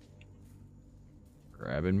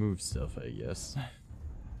 grab and move stuff, I guess.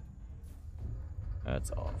 That's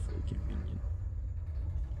awfully convenient.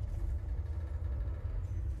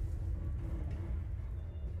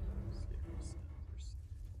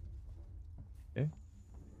 Okay.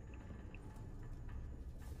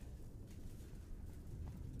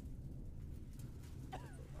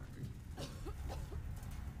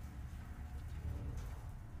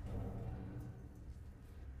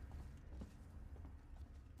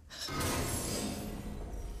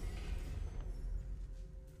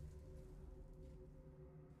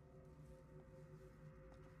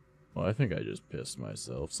 Well, I think I just pissed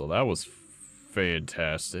myself, so that was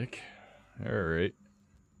fantastic. Alright.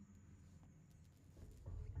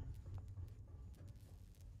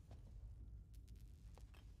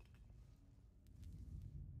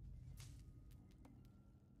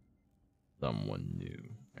 Someone new.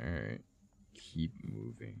 Alright. Keep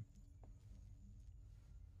moving.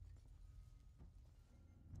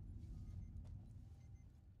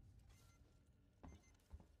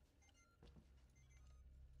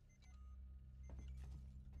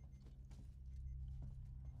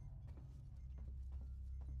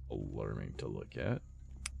 Alarming to look at.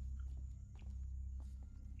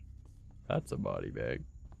 That's a body bag.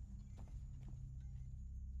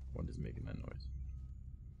 What is making that noise?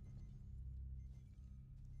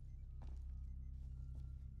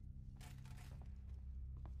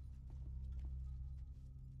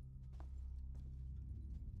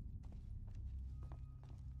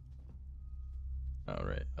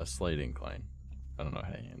 Alright, a slight incline. I don't know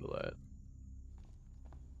how to handle that.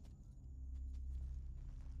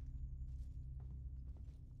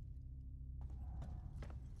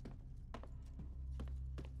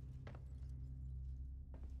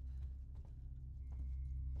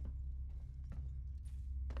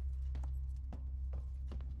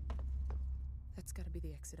 That's gotta be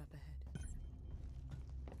the exit up ahead.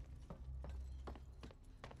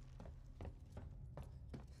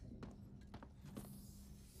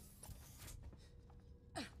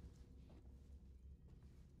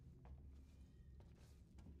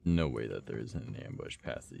 No way that there isn't an ambush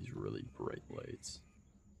past these really bright lights.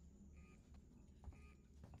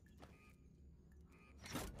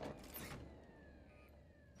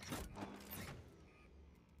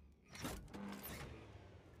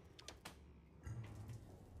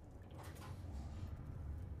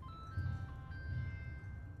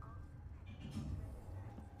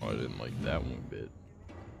 Oh, I didn't like that one bit.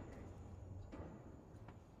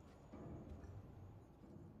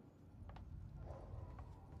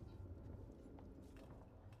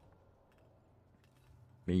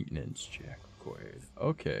 Maintenance check required.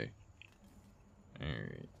 Okay.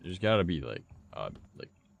 Alright. There's gotta be like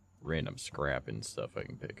random scrap and stuff I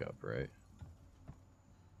can pick up, right?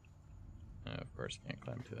 Of course I can't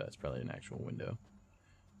climb to that. It's probably an actual window.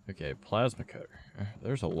 Okay, plasma cutter.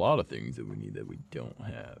 There's a lot of things that we need that we don't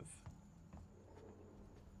have.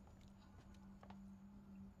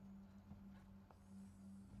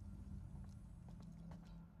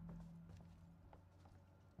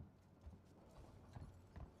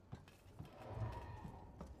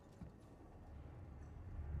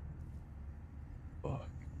 Fuck.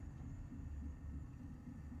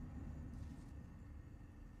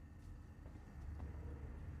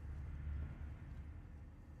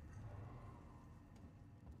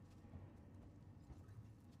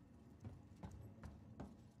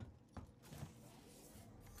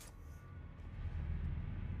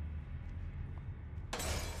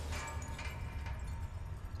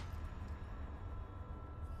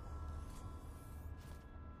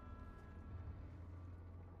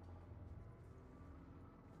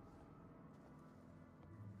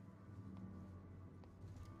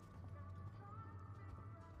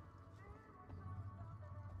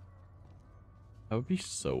 That would be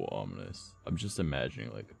so ominous. I'm just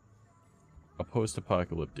imagining like a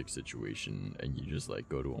post-apocalyptic situation and you just like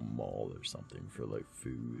go to a mall or something for like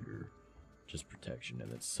food or just protection,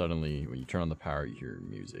 and then suddenly when you turn on the power, you hear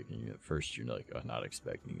music, and at first you're like not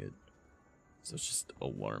expecting it, so it's just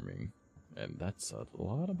alarming. And that's a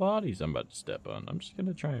lot of bodies I'm about to step on. I'm just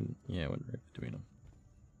gonna try and went right between them.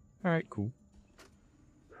 All right, cool.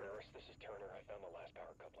 Nurse, this is Turner. I found the last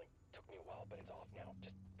power coupling. Took me a while, but it's off now.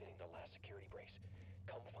 Just fitting the last security brace.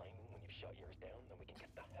 Come find me when you've shut yours down, then we can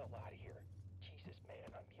get the hell out of here. Jesus,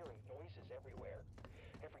 man, I'm hearing noises everywhere.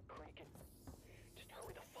 Every creak and... Just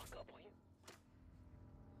hurry the fuck up, will you?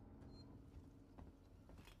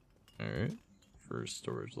 Alright. First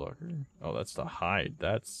storage locker. Oh, that's the hide.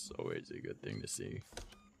 That's always a good thing to see.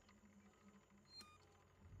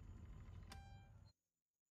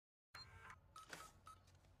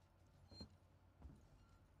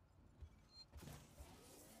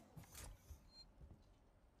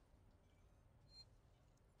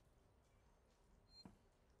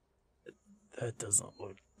 That doesn't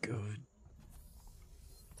look good.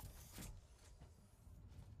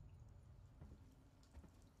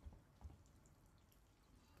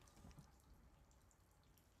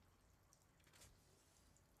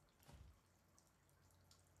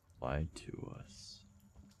 Lied to us.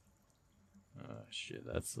 Shit,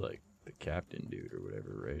 that's like the captain dude or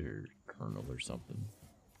whatever, right? Or colonel or something.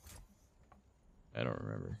 I don't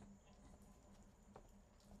remember.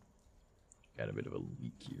 Got a bit of a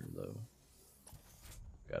leak here, though.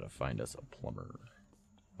 Gotta find us a plumber.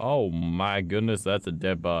 Oh my goodness, that's a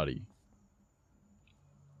dead body.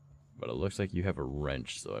 But it looks like you have a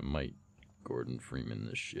wrench, so I might Gordon Freeman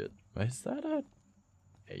this shit. Is that a...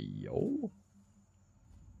 Yo?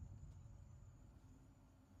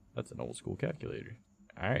 That's an old school calculator.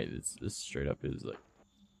 Alright, this straight up is like...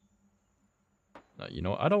 No, you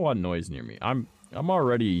know, I don't want noise near me. I'm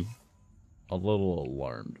already a little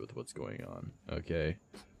alarmed with what's going on, okay?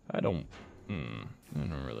 I don't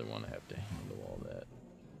really want to have to handle all that.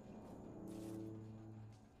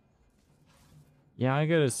 Yeah, I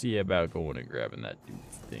gotta see about going and grabbing that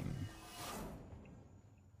dude's thing.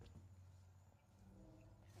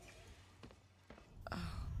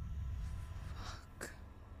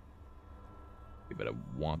 But I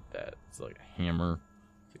want that. It's like a hammer.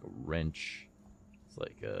 It's like a wrench. It's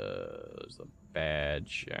like there's a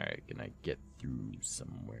badge. Alright, can I get through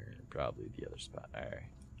somewhere? Probably the other spot.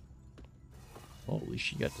 Alright. Well, at least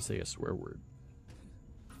she got to say a swear word.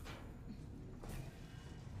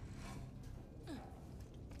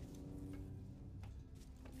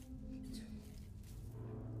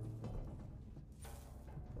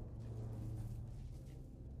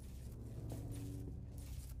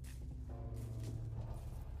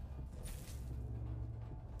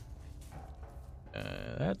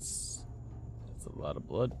 That's a lot of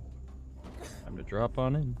blood. Time to drop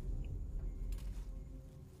on in.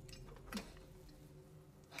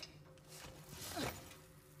 I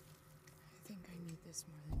think I need this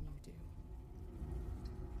more than you do.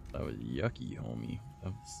 That was yucky, homie.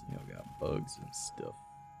 That was, got bugs and stuff.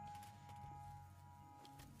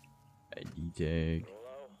 ID tag.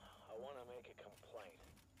 Hello? I want to make a complaint.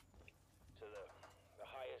 To the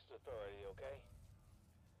highest authority, okay?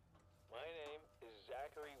 My name is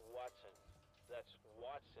Zachary Watson. That's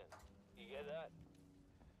Watson. You get that?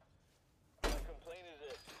 My complaint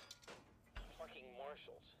is this. Fucking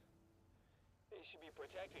marshals. They should be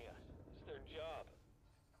protecting us. It's their job.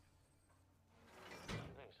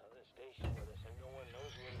 Something's on this station with us and no one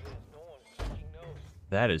knows what it is. No one fucking knows.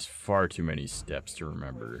 That is far too many steps to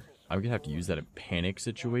remember. I'm gonna have to use that in panic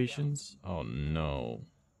situations? Oh no.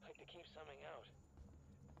 Like to keep something out.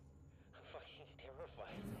 I'm fucking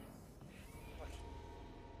terrified. Fucking...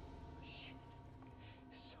 Shit.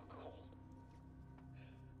 It's so cold.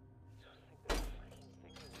 I don't think that fucking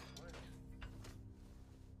thing even works.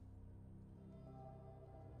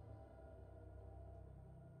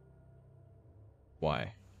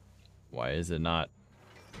 Why? Why is it not?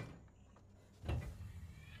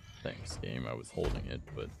 Thanks, game. I was holding it,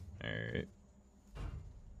 but alright.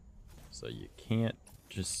 So you can't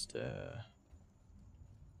just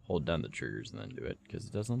hold down the triggers and then do it, because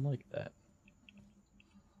it doesn't like that.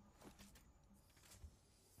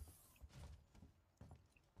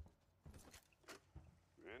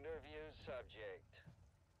 Interview subject.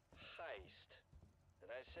 Heist.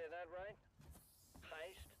 Did I say that right?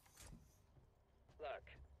 Heist? Look,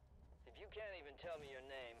 if you can't even tell me your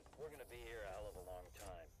name, we're gonna be here a hell of a long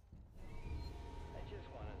time. I just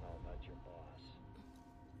want to know about your boss.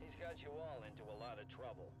 He's got you all into a lot of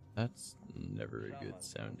trouble. That's never a good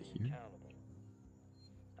sound to hear. Accountable.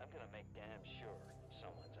 I'm gonna make damn sure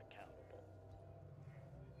someone's accountable.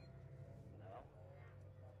 No?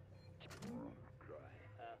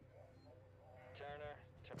 Huh? Turner,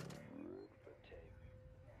 for tape.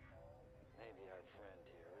 Hey,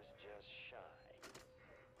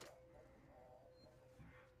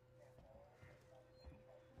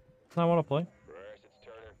 I want to play. First, it's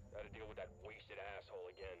Turner. Got to deal with that wasted asshole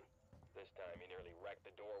again. This time, he nearly wrecked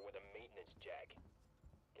the door with a maintenance jack.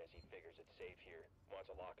 Guess he figures it's safe here. Wants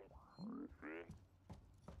to lock him.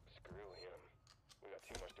 Screw him. We got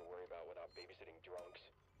too much to worry about without babysitting drunks.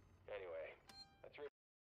 Anyway, I threw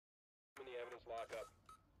him in the evidence lockup.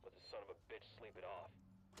 Let the son of a bitch sleep it off.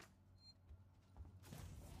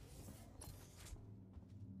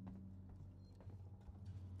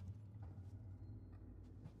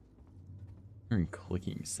 Hearing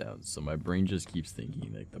clicking sounds, so my brain just keeps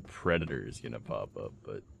thinking like the Predator is gonna pop up,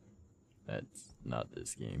 but that's not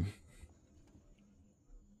this game.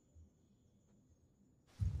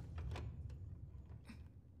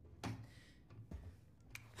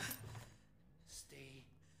 Stay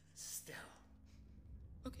still.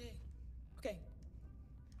 Okay. Okay.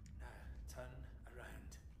 Now turn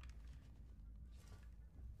around.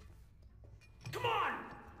 Come on!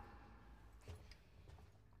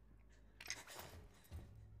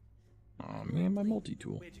 Oh man, my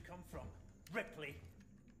multi-tool. Where'd you come from? Ripley.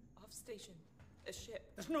 Off station. A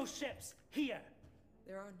ship. There's no ships here.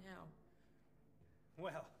 There are now.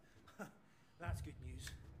 Well, that's good news.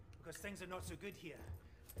 Because things are not so good here.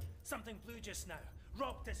 Something blew just now.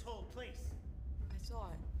 Rocked this whole place. I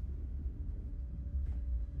saw it.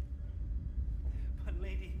 But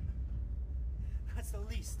lady, that's the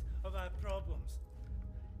least of our problems.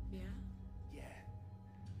 Yeah? Yeah.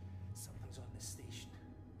 Something's on this station.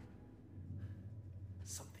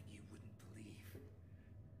 Something you wouldn't believe.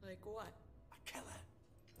 Like what? A killer.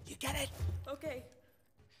 You get it? Okay.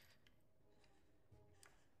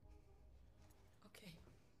 Okay.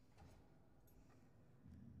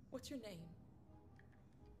 What's your name?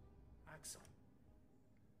 Axel.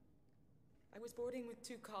 I was boarding with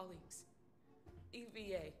 2 colleagues.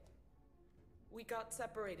 EVA. We got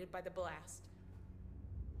separated by the blast.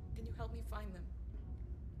 Can you help me find them?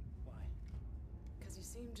 Why? Because you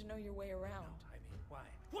seem to know your way around. No, I mean, why?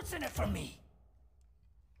 What's in it for me?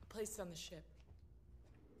 A place on the ship.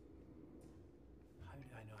 How do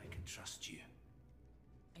I know I can trust you?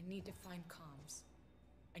 I need to find comms.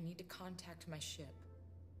 I need to contact my ship.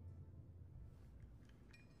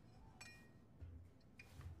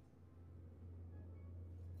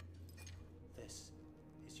 This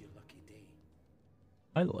is your lucky day.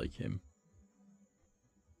 I like him.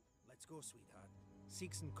 Let's go, sweetheart.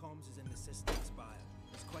 𝐂𝐡𝐚𝐭 is in the System Spire.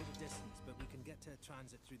 It's quite a distance, but we can get to a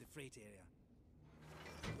transit through the freight area.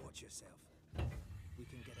 Watch yourself. We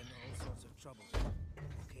can get into all sorts of trouble,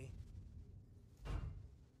 okay?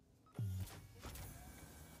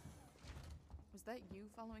 Was that you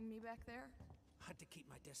following me back there? Had to keep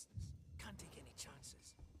my distance. Can't take any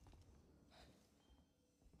chances.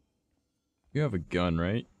 You have a gun,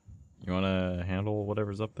 right? You want to handle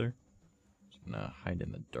whatever's up there? Just gonna hide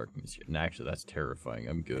in the darkness here. Nah, actually, that's terrifying.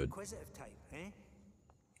 I'm good. Inquisitive type, eh?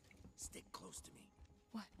 Stick close to me.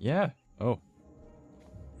 What? Yeah. Oh.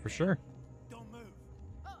 For sure. Don't move.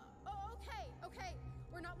 Okay.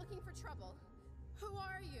 We're not looking for trouble. Who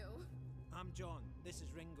are you? I'm John. This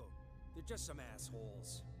is Ringo. They're just some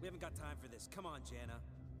assholes. We haven't got time for this. Come on, Jana.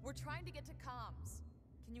 We're trying to get to comms.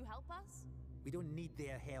 Can you help us? We don't need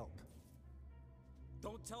their help.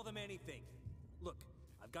 Don't tell them anything. Look,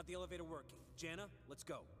 I've got the elevator working. Jana, let's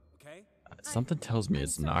go, okay? Something tells me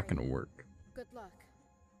it's not gonna work. Good luck.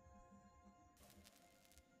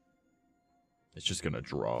 It's just gonna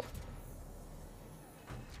drop.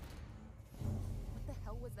 What the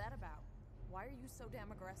hell was that about? Why are you so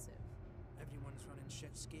damn aggressive? Everyone's running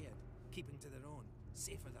shit scared, keeping to their own.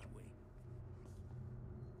 Safer that way.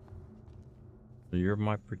 So you're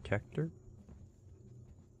my protector?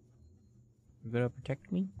 You gonna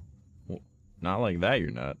protect me? Well, not like that,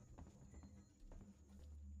 you're not.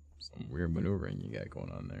 Some weird maneuvering you got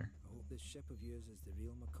going on there. I hope this ship of yours is the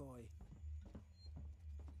real McCoy.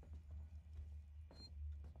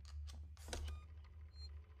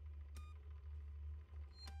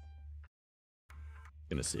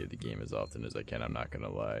 Gonna save the game as often as I can, I'm not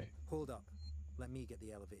gonna lie. Hold up. Let me get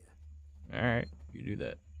the elevator. Alright, you do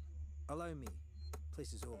that. Allow me.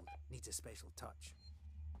 Place is old. Needs a special touch.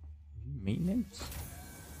 Maintenance?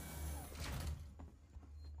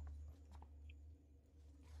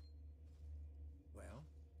 Well,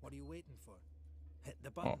 what are you waiting for? Hit the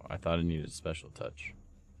button. Oh, I thought it needed a special touch.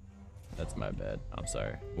 That's my bad. I'm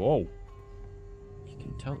sorry. Whoa! You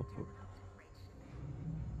can teleport.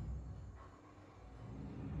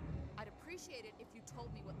 I'd appreciate it if you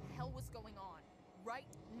told me what the hell was going on.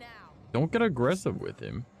 Right now. Don't get aggressive with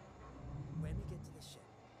him. When we get to the ship,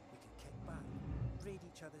 we can kick back, raid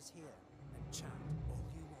each other's hair, and chat all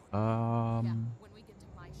you want. Yeah, when we get to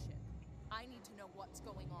my ship. I need to know what's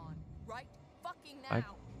going on. Right fucking now. I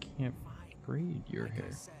can't braid your Like I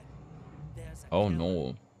hair. said, there's a Oh killer. no.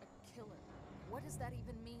 A killer. What does that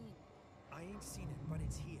even mean? I ain't seen it, but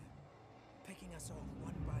it's here. Picking us off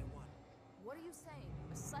one by one. What are you saying?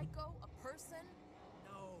 A psycho? A person?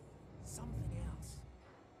 No, something else.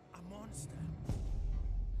 A monster.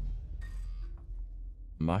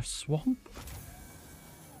 My swamp?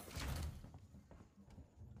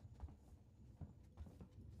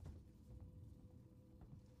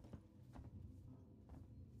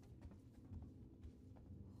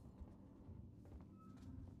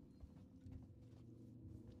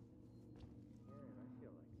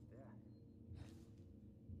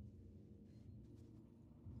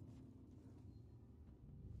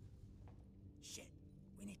 Shit,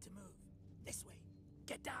 we need to move. This way.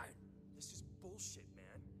 Get down. This is bullshit,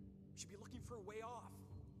 man. We should be looking for a way off.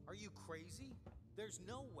 Are you crazy? There's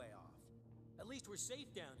no way off. At least we're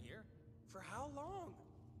safe down here. For how long?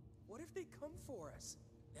 What if they come for us?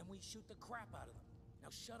 Then we shoot the crap out of them. Now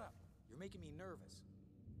shut up. You're making me nervous.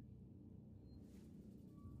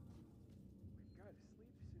 We've got to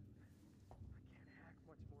sleep soon. I can't hack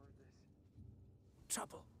much more of this.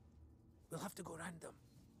 Trouble. We'll have to go round them.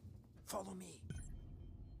 Follow me.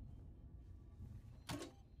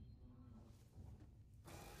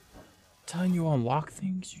 Telling you unlock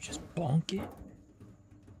things, you just bonk it?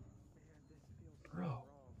 Bro.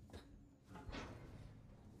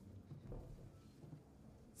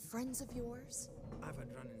 Friends of yours? I've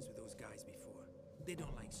had run-ins with those guys before. They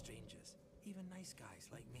don't like strangers. Even nice guys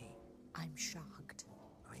like me. I'm shocked.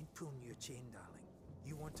 I ain't pulling your chain, darling.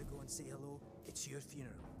 You want to go and say hello? It's your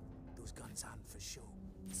funeral. Those guns aren't for show.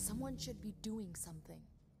 Someone should be doing something.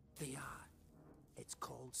 They are. It's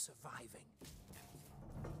called surviving.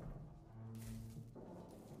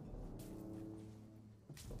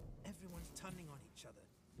 Everyone's turning on each other.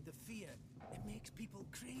 The fear, it makes people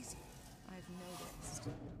crazy. I've noticed.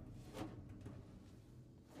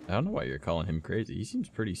 I don't know why you're calling him crazy. He seems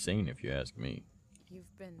pretty sane if you ask me.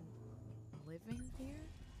 You've been living here?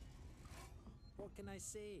 What can I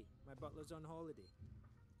say? My butler's on holiday.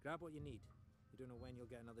 Grab what you need. You don't know when you'll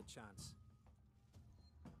get another chance.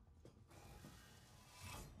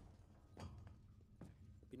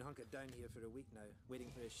 Been hunkered down here for a week now, waiting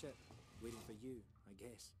for a ship. Waiting for you, I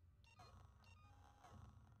guess.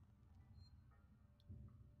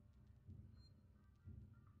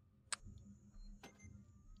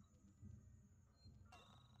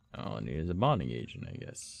 All I need is a bonding agent, I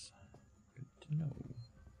guess. Good to know.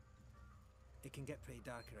 It can get pretty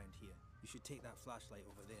dark around here. You should take that flashlight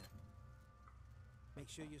over there. Make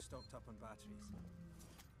sure you're stocked up on batteries.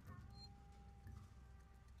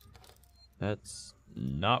 That's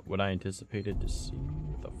not what I anticipated to see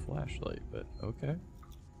with a flashlight, but okay.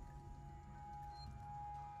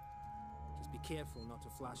 Just be careful not to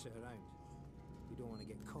flash it around. You don't want to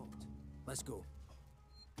get caught. Let's go.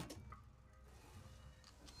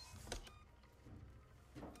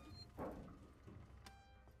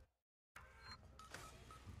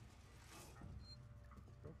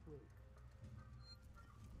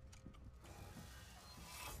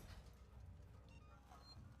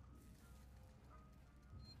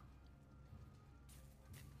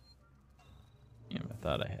 Damn, I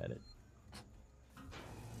thought I had it.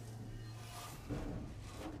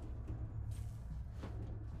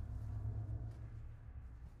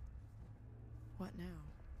 What now?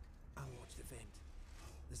 I'll watch the vent.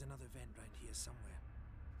 There's another vent round here somewhere.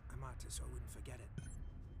 I marked it so I wouldn't forget it.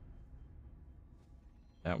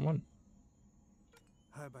 That one.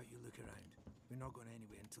 How about you look around? We're not going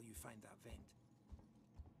anywhere until you find that vent.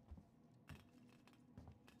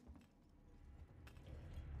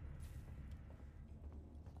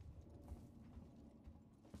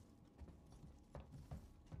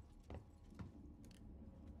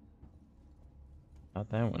 Not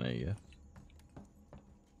that one, I guess.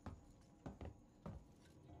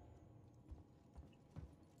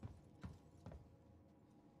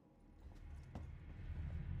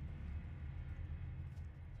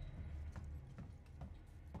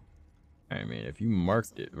 I mean, if you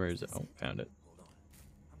marked it, where is it? Oh, found it. Hold on.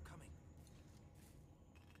 I'm coming.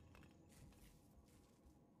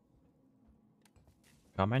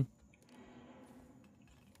 Coming.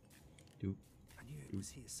 Do. I knew it was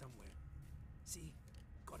here somewhere. See?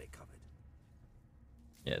 Got it covered.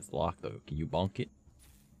 Yeah, it's locked though. Can you bonk it?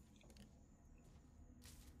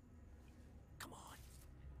 Come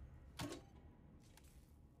on.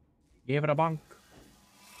 Give it a bonk.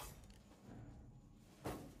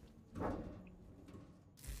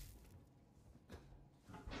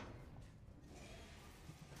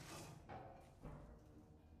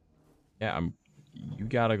 Yeah, you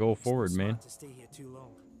gotta go forward, man. To stay here too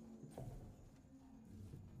long.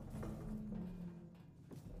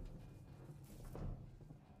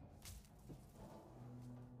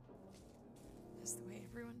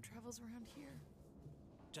 travels around here?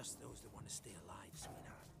 Just those that want to stay alive,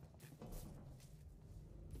 sweetheart.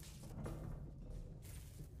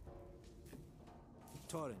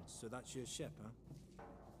 Torrance, so that's your ship, huh?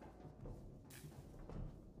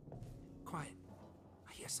 Quiet.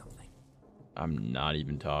 I hear something. I'm not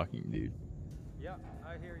even talking, dude. Yeah,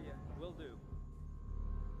 I hear you. Will do.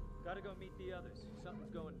 Gotta go meet the others. Something's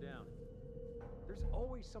going down. There's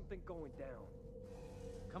always something going down.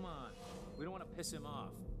 Come on. We don't want to piss him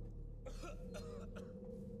off.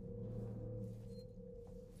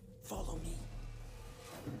 Follow me.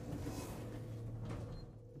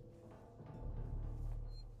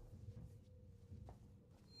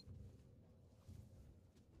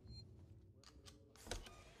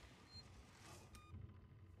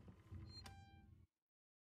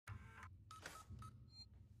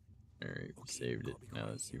 Alright, we saved it. Now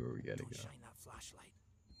let's see where we gotta go. Shine that flashlight.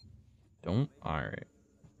 Don't? Alright.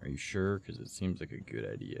 Are you sure? Because it seems like a good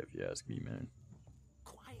idea if you ask me, man.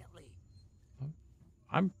 Quietly.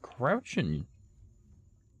 I'm crouching.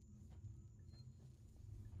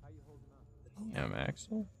 How you holding up? Damn,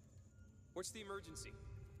 Axel. What's the emergency?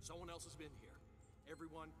 Someone else has been here.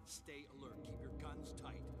 Everyone, stay alert. Keep your guns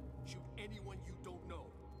tight. Shoot anyone you don't know.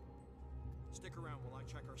 Stick around while I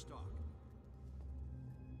check our stock.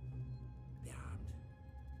 They're armed.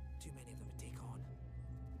 Too many of them to take on.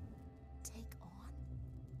 Take on?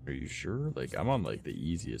 Are you sure? Like, I'm on, like, the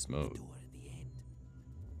easiest mode. Door at the end.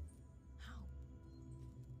 How?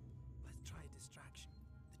 Let's try a distraction.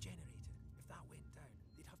 The generator. If that went down,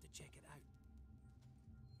 they'd have to check it out.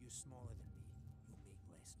 You're smaller than me. You'll make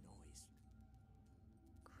less noise.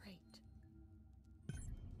 Great.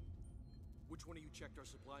 Which one of you checked our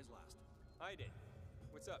supplies last? I did.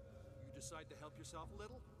 What's up? You decide to help yourself a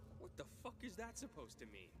little? What the fuck is that supposed to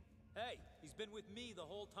mean? Hey, he's been with me the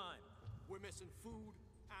whole time. We're missing food,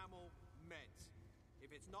 ammo, meds.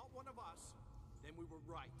 If it's not one of us, then we were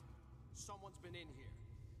right. Someone's been in here.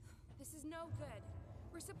 This is no good.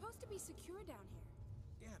 We're supposed to be secure down here.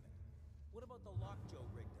 Damn it. What about the lock Joe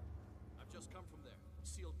rigged up? I've just come from there.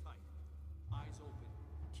 Sealed tight. Eyes open.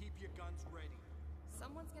 Keep your guns ready.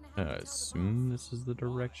 Someone's gonna I have to tell the assume boss. this is the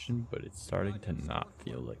direction, but it's starting to not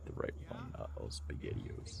feel like the right one. Uh-oh,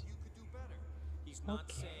 SpaghettiOs. You could do better. He's not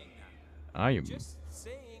saying that. I am. Just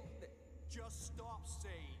saying that. Just stop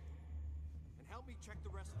saying. And help me check the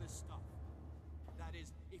rest of this stuff. That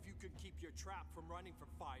is, if you could keep your trap from running for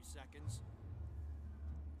 5 seconds.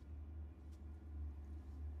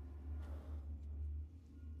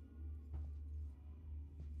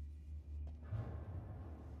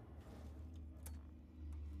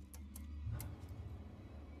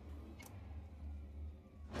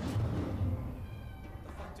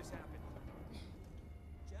 The fuck just happened?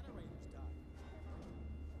 Generators died.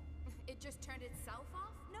 It just turned itself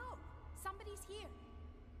off? No. Somebody's here.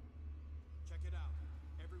 Check it out.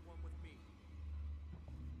 Everyone with me.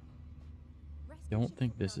 Don't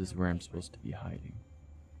think this is where I'm supposed to be hiding.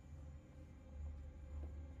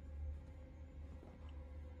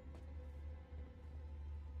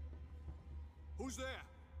 Who's there?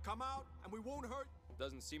 Come out and we won't hurt.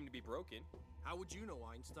 Doesn't seem to be broken. How would you know,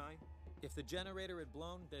 Einstein? If the generator had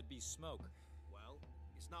blown, there'd be smoke. Well,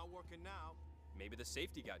 it's not working now. Maybe the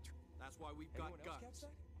safety got... That's why we've got Anyone else guns.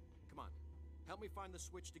 capsized? Come on. Help me find the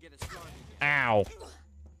switch to get it started again. Ow!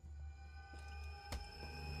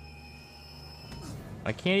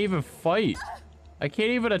 I can't even fight. I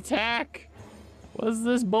can't even attack. What is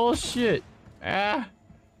this bullshit? Ah!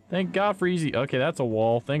 Thank God for easy. Okay, that's a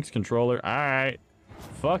wall. Thanks, controller. Alright.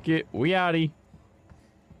 Fuck it. We outie.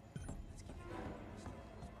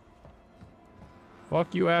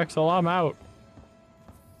 Fuck you, Axel. I'm out.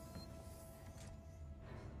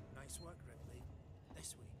 Nice work, Ripley.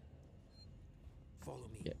 This way. Follow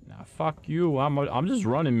me. Yeah, nah, fuck you. I'm just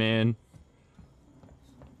running, man.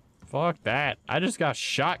 Fuck that. I just got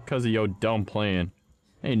shot because of your dumb plan.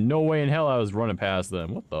 Ain't no way in hell I was running past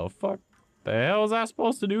them. What the fuck? The hell was I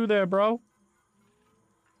supposed to do there, bro?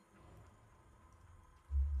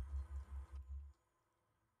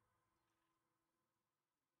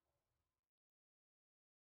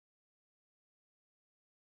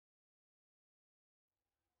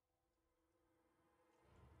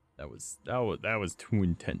 That was too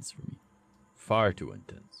intense for me. Far too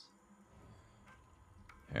intense.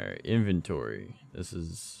 Alright, inventory. This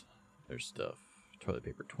is their stuff. Toilet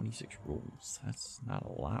paper, 26 rolls. That's not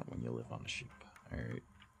a lot when you live on a ship. Alright.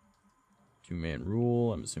 2-man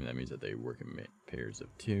rule. I'm assuming that means that they work in pairs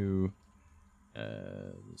of 2.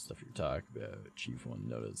 The stuff you're talking about. Chief one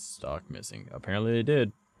noticed stock missing. Apparently they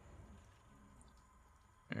did.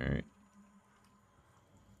 Alright.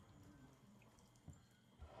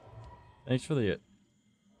 Thanks for the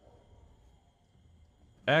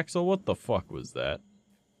Axel, what the fuck was that?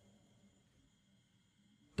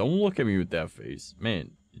 Don't look at me with that face.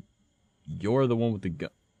 Man, you're the one with the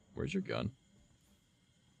gun. Where's your gun?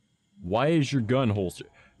 Why is your gun holstered?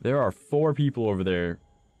 There are 4 people over there.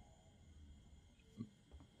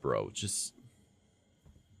 Bro, just...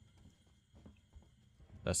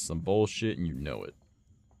 That's some bullshit and you know it.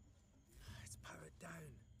 It's powered down.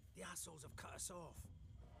 The assholes have cut us off.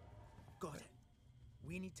 Got it.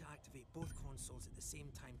 We need to activate both consoles at the same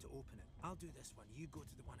time to open it. I'll do this one. You go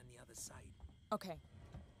to the one on the other side. Okay.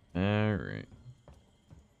 Alright.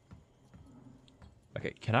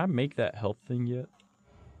 Okay, can I make that health thing yet?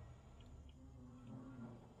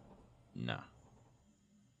 Nah.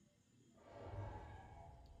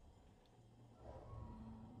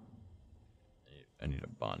 I need a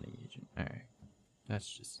bonding agent. Alright. That's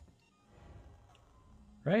just...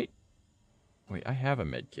 Right? Wait, I have a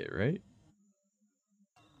med kit, right?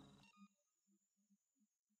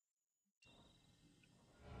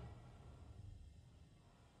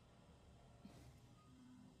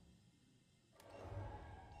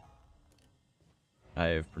 I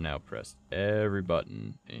have now pressed every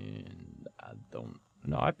button, and I don't...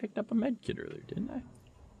 No, I picked up a med kit earlier, didn't I?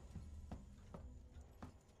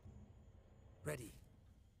 Ready.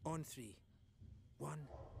 On 3. 1,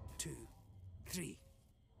 2, 3.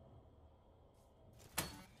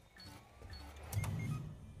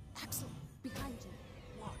 Axel, behind you.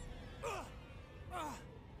 What?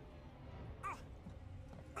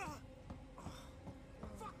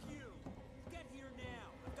 Fuck you! Get here now!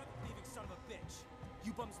 I've got the thieving son of a bitch.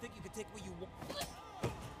 You bums think you can take what you want?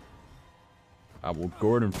 I will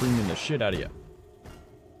Gordon Freeman the shit out of you.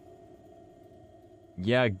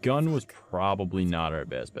 Yeah, gun was probably not our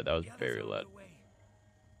best, but that was very lit.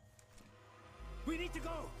 We need to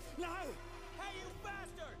go! Now! Hey, you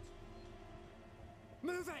bastards!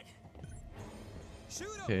 Move it!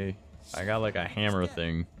 Shoot him! Okay, I got like a hammer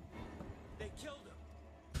thing. They killed him.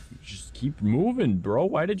 Just keep moving, bro.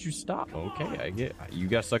 Why did you stop? Okay, I get... You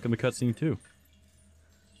got stuck in the cutscene, too.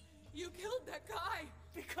 You killed that guy!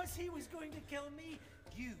 Because he was going to kill me,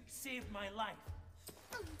 you saved my life.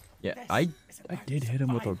 Yeah, I did hit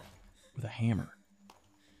him with a hammer.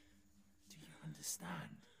 Do you understand?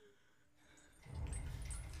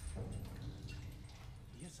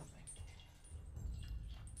 Here's something.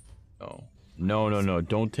 Oh. No, no, no.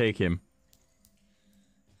 Don't take him.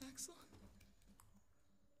 Axel?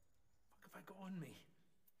 What have I got on me?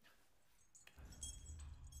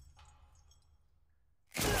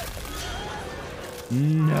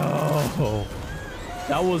 No.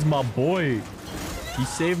 That was my boy. He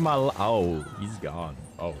saved my life. Oh, he's gone.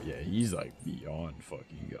 Oh, yeah, he's like beyond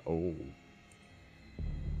fucking. Oh.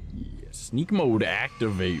 Yeah, sneak mode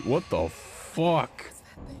activate. What the fuck?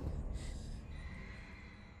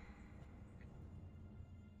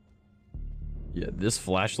 Yeah, this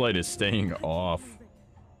flashlight is staying off.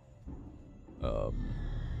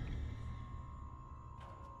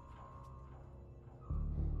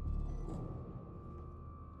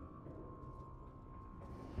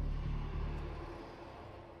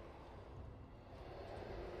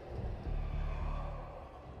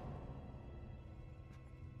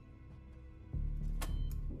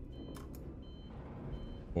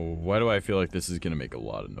 Why do I feel like this is gonna make a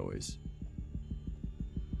lot of noise?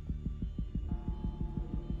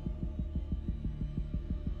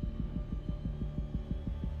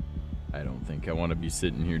 I don't think I want to be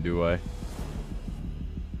sitting here, do I?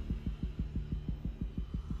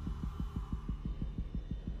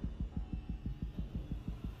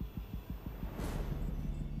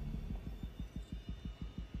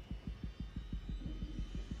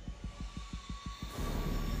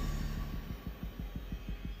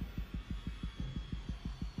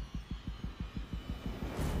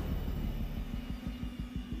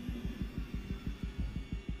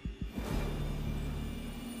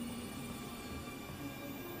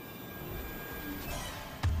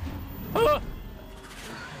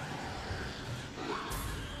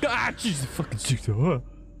 Ah, Jesus fucking shit.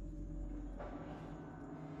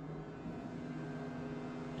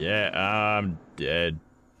 Yeah, I'm dead.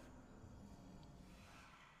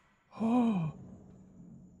 Well,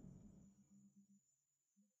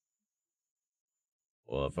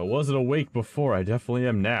 if I wasn't awake before, I definitely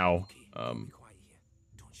am now.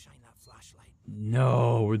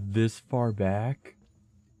 No, we're this far back.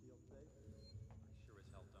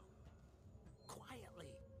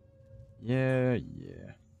 Yeah.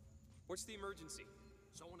 What's the emergency?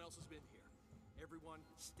 Someone else has been here. Everyone,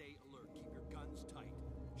 stay alert. Keep your guns tight.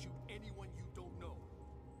 Shoot anyone you don't know.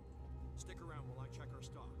 Stick around while I check our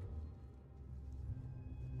stock.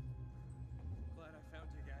 Glad I found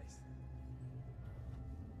you guys.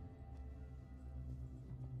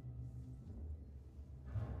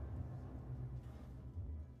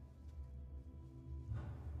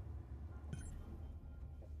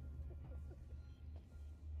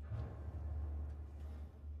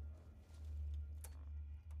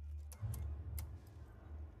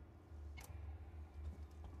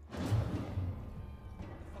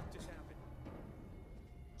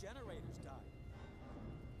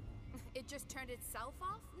 just turned itself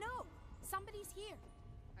off? No, somebody's here.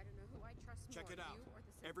 I don't know who I trust more, Check it out. you or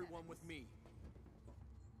the Everyone synthetics. with me.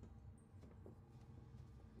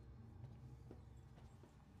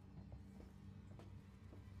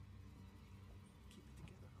 Keep it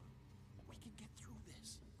together, huh? We can get through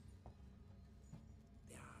this.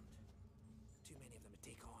 They're armed. Too many of them to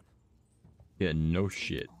take on. Yeah, no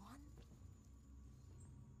shit.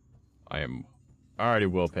 I am already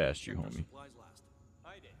well past you, homie. Supplies last.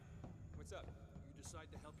 Hi, Dave. What's up? You decide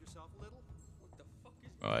to help yourself a little? What the fuck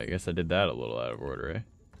is Oh, I guess I did that a little out of order, eh?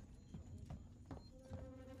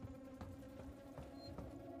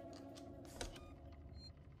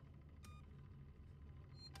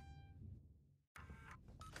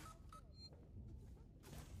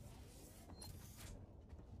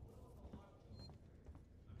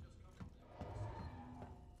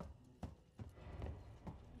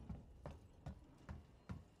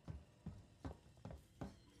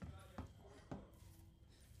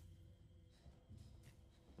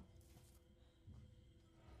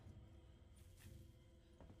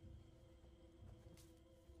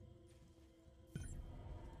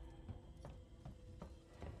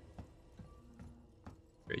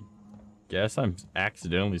 Guess I'm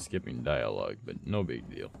accidentally skipping dialogue, but no big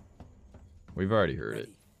deal. We've already heard it.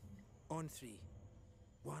 On 3.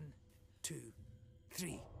 1, 2,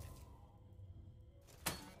 3.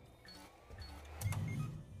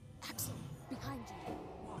 Axel, behind you.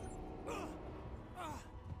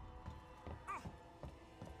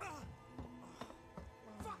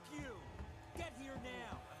 Fuck you! Get here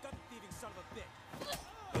now! I've got the thieving son of a bitch!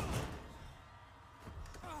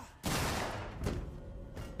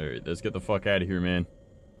 Alright, let's get the fuck out of here, man.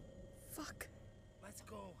 Fuck. Let's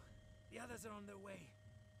go. The others are on their way.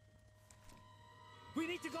 We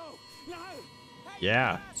need to go now. Hey,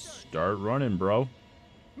 Yeah, start running, bro.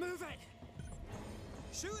 move it.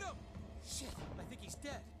 Shoot him! Shit, I think he's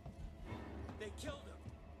dead. They killed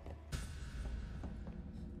him.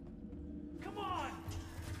 Come on!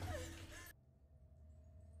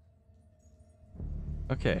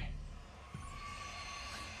 Okay.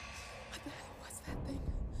 What the hell was that thing?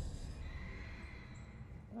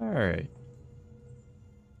 Alright.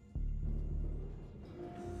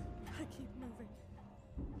 I keep moving.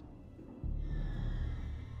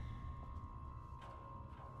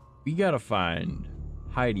 We gotta find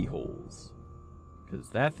hidey holes. Because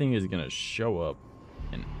that thing is gonna show up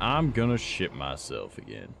and I'm gonna shit myself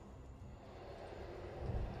again.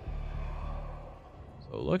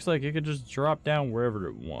 So it looks like it could just drop down wherever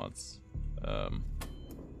it wants.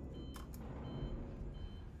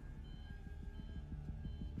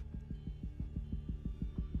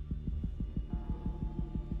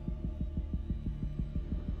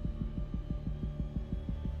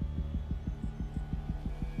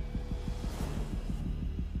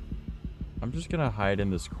 I'm just gonna hide in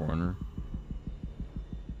this corner.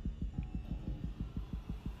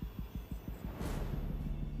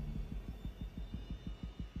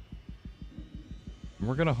 And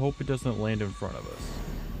we're gonna hope it doesn't land in front of us.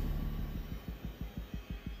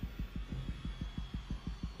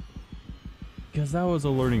 Because that was a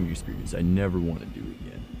learning experience I never want to do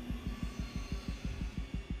again.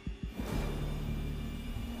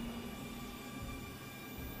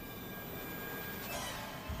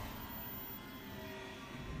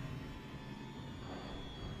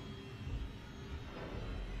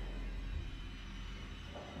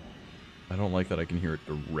 I don't like that I can hear it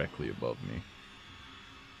directly above me.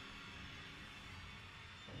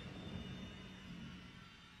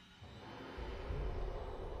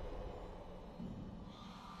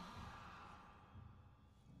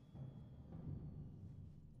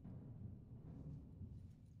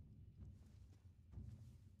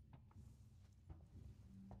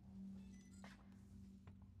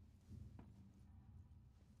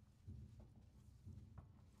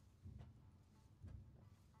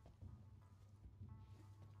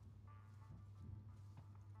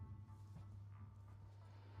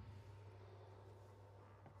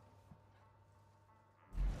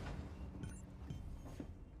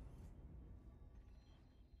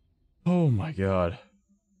 Oh my god.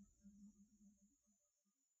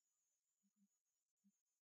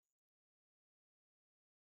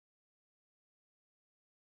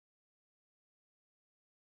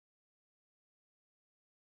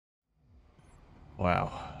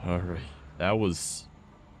 Wow. Alright. That was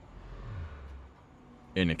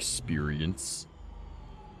an experience.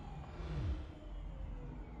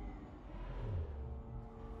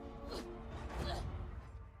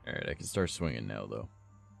 Alright, I can start swinging now, though.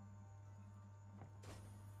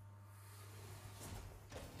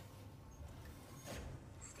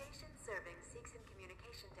 Station serving 𝐂𝐡𝐚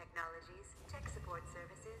communication technologies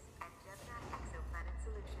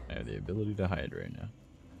I have the ability to hide right now.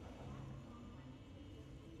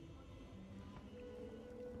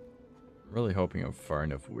 I'm really hoping I'm far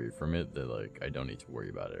enough away from it that, like, I don't need to worry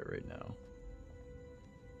about it right now.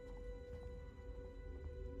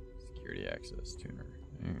 Security access tuner.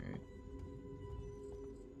 Alright.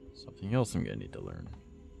 Something else I'm gonna need to learn.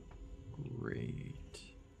 Great.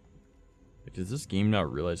 Like, does this game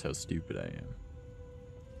not realize how stupid I am?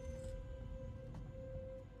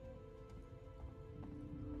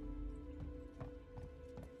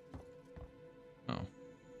 Oh.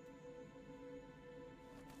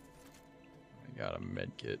 I got a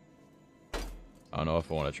med kit. I don't know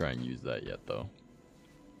if I want to try and use that yet, though.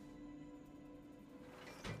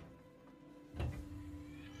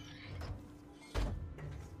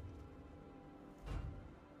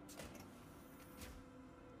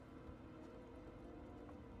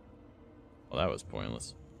 Well, that was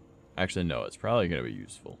pointless. Actually, no, it's probably going to be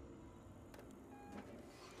useful.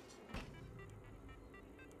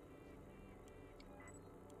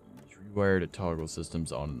 Use rewire to toggle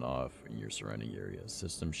systems on and off in your surrounding area.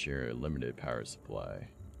 Systems share a limited power supply.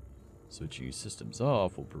 Switching systems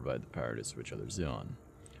off will provide the power to switch others on.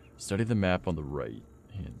 Study the map on the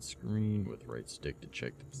right-hand screen with right stick to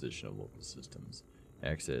check the position of local systems.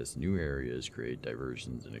 Access new areas, create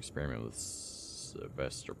diversions, and experiment with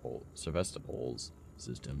Sevastopol's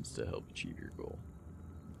systems to help achieve your goal.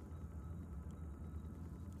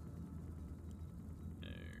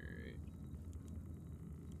 Alright.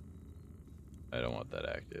 I don't want that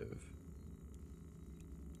active.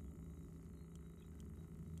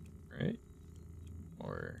 Right?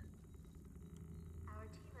 Or... Our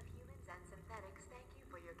team of humans and synthetics thank you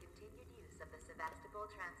for your continued use of the Sevastopol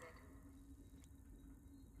Transit.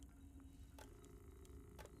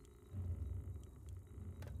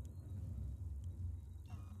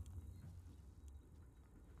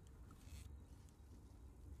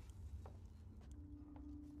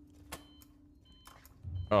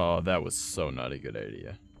 Oh, that was so not a good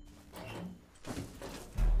idea.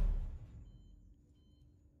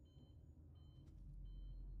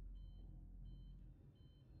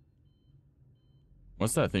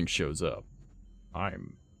 Once that thing shows up,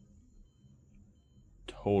 I'm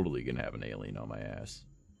totally gonna have an alien on my ass.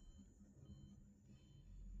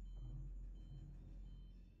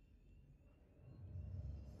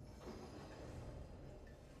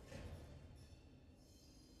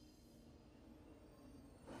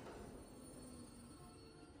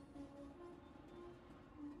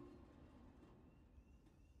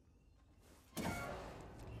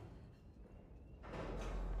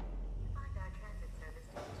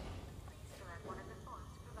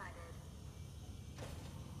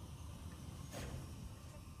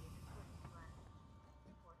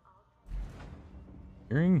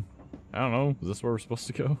 Hearing? I don't know. Is this where we're supposed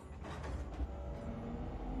to go?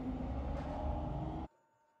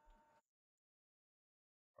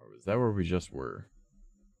 Or is that where we just were?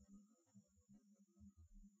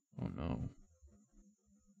 Oh no.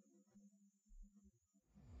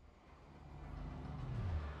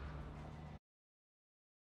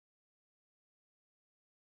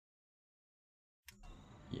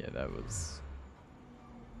 Yeah, that was...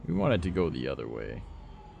 We wanted to go the other way.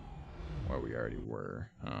 Where we already were,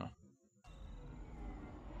 huh?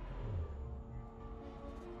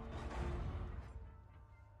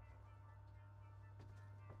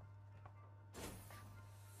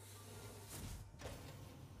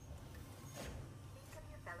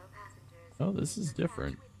 Oh, this is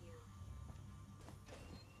different.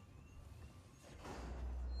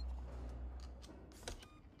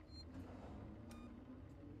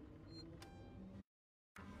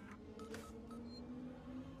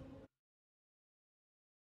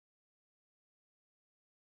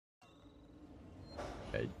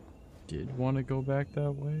 I did want to go back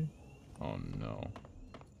that way? Oh no.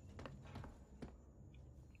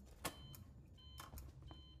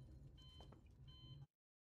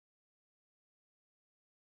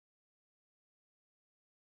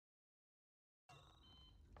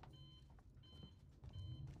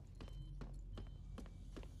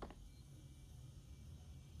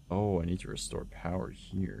 Oh, I need to restore power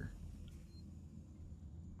here.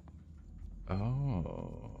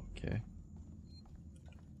 Oh, okay.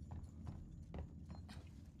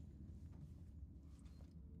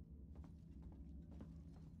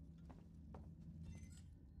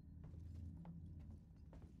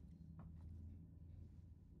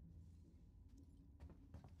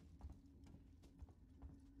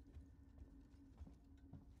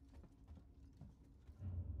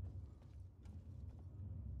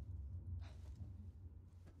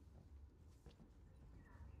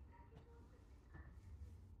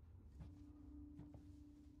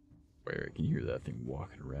 Where I can hear that thing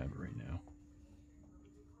walking around right now.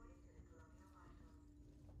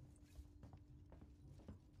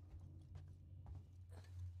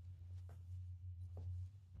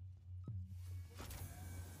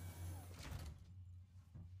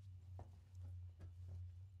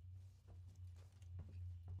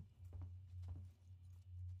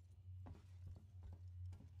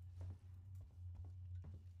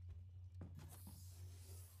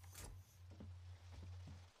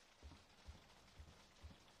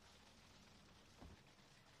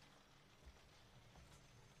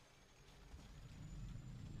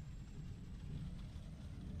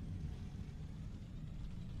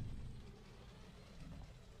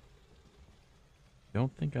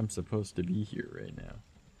 Don't think I'm supposed to be here right now.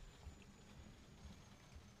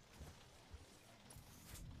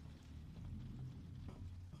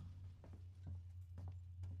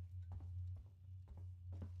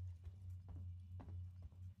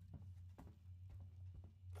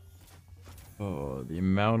 Oh, the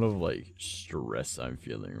amount of like stress I'm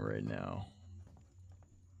feeling right now.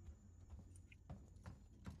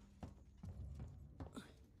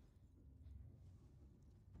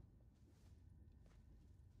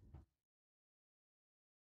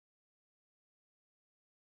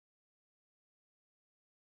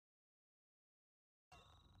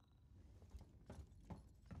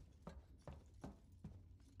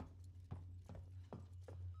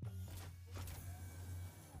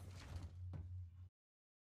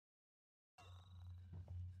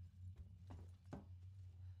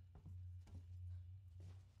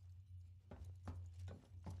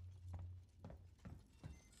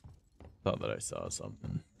 Thought that I saw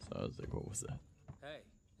something, so I was like, what was that? Hey,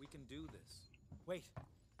 we can do this. Wait,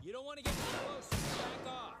 you don't want to get too close.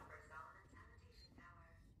 Back off.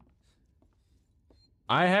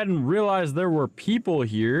 I hadn't realized there were people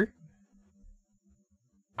here.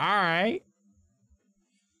 Alright.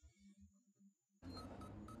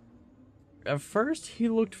 At first, he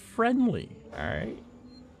looked friendly. Alright.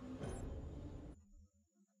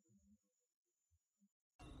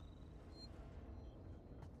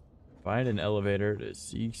 Find an elevator to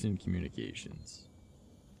𝐂𝐡𝐚 Communications.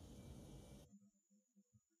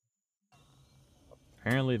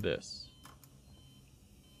 Apparently this.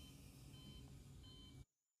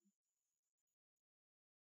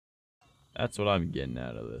 That's what I'm getting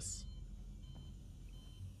out of this.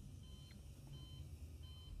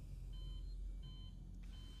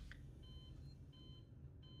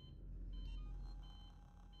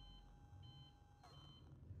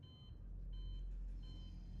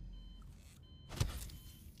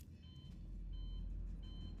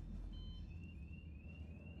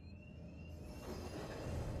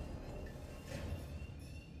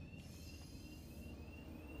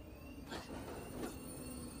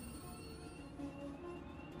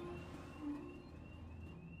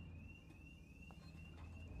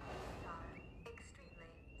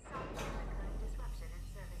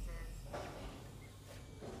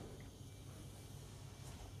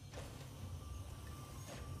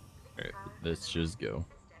 Alright, let's just go.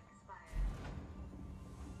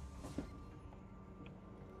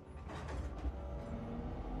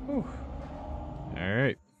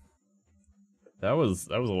 Alright. That was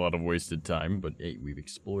a lot of wasted time, but hey, we've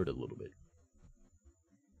explored a little bit.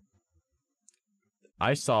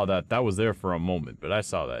 I saw that was there for a moment, but I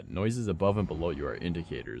saw that. Noises above and below you are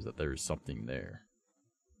indicators that there is something there.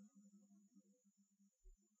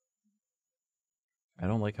 I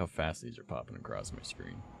don't like how fast these are popping across my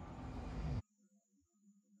screen.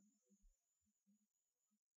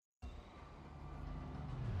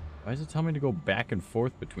 Why does it tell me to go back and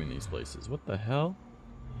forth between these places? What the hell?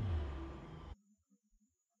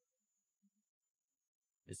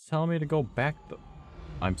 It's telling me to go back the...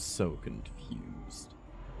 I'm so confused.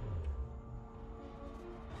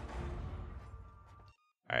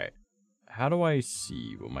 Alright. How do I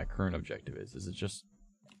see what my current objective is? Is it just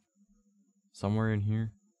somewhere in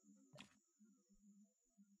here?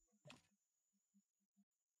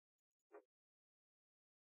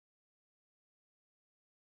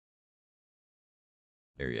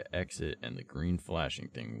 Area exit and the green flashing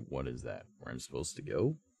thing. What is that? Where I'm supposed to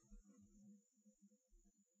go?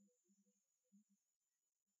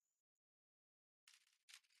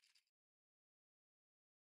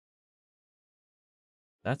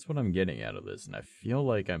 That's what I'm getting out of this, and I feel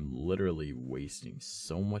like I'm literally wasting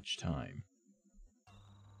so much time.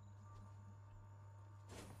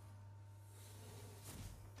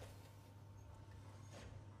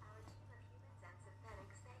 Our team of humans and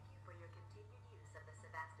synthetics thank you for your continued use of the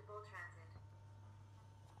Sevastopol Transit.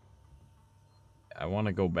 I want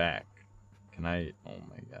to go back. Can I? Oh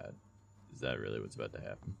my god. Is that really what's about to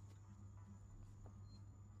happen?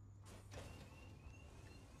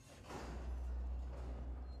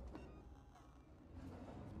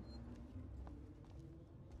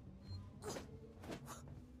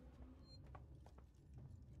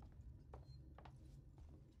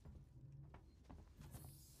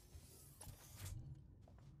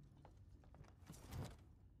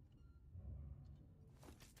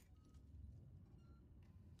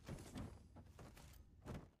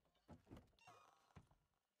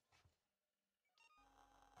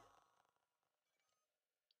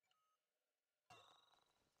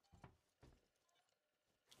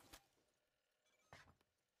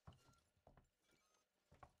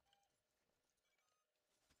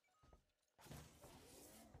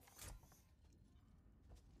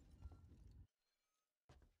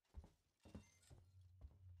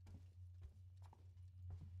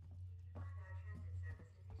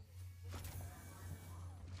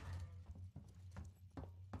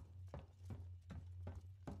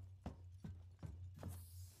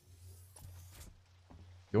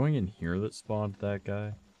 Going in here that spawned that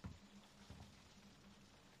guy?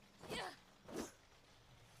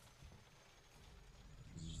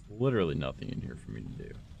 There's literally nothing in here for me to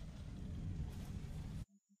do.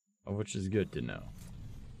 Oh, which is good to know.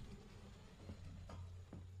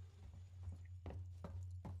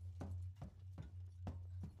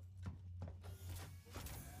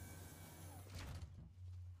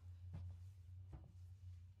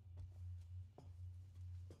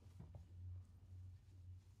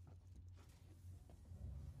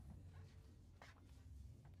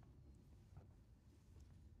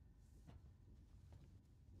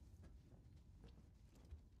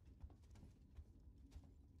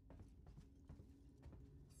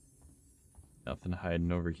 Nothing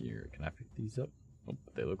hiding over here. Can I pick these up? Oh,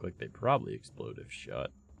 but they look like they probably explode if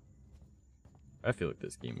shot. I feel like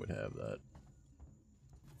this game would have that.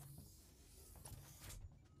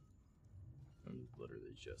 I'm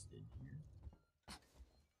literally just in here.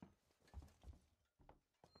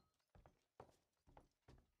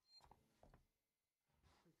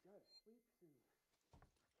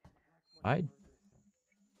 I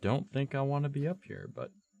don't think I want to be up here,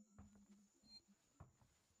 but...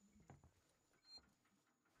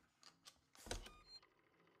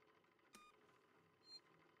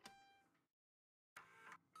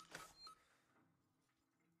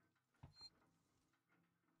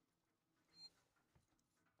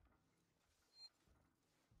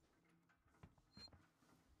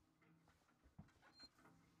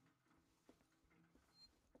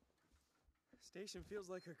 Station feels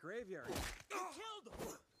like a graveyard. You killed him!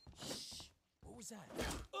 Shh! What was that? Hear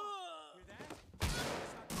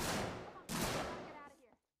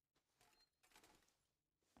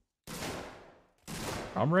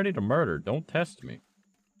that? I'm ready to murder. Don't test me.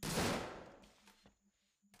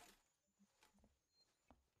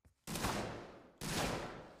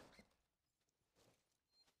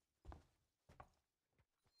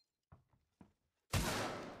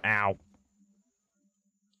 Ow.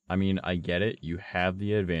 I mean, I get it. You have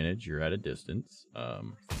the advantage. You're at a distance.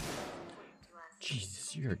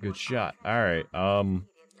 Jesus, you're a good shot. Alright,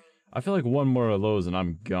 I feel like one more of those and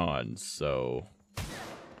I'm gone, so...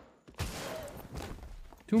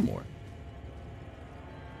 2 more.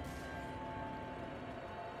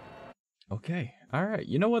 Okay, alright.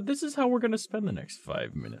 You know what? This is how we're gonna spend the next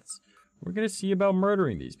 5 minutes. We're gonna see about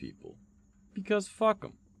murdering these people. Because fuck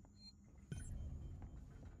them.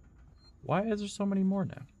 Why is there so many more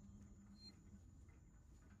now?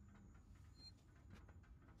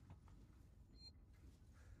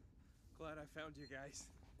 Glad I found you guys.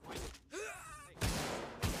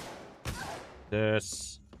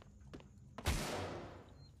 This.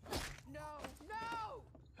 No! No!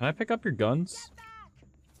 Can I pick up your guns?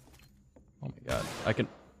 Oh my god. I can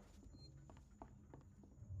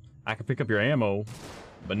pick up your ammo,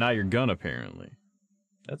 but not your gun apparently.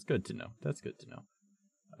 That's good to know. That's good to know.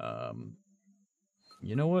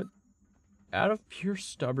 You know what? Out of pure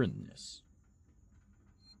stubbornness.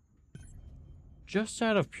 Just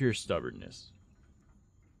out of pure stubbornness.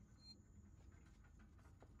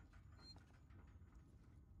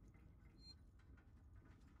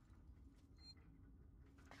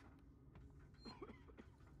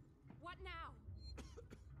 What now?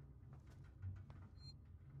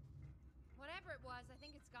 Whatever it was, I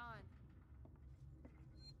think it's gone.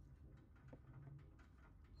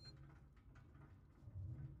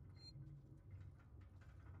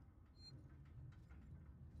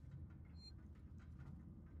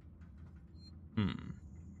 Please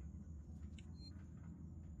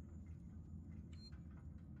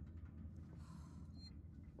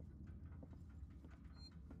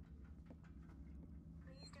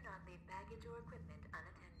do not leave baggage or equipment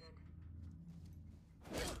unattended.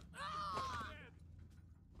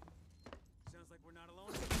 Sounds like we're not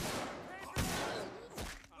alone.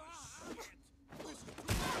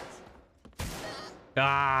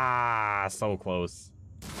 Ah, so close.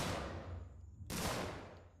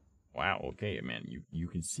 Wow, okay, man. You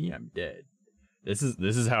can see I'm dead. This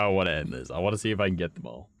is how I want to end this. I want to see if I can get them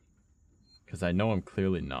all. Because I know I'm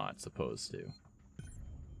clearly not supposed to. Had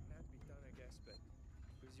to be done, I guess, but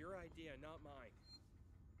it was your idea, not mine.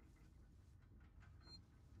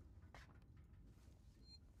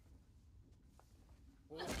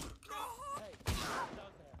 Hey, what does that?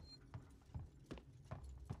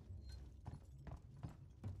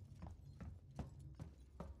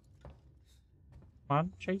 Come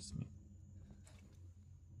on, chase me.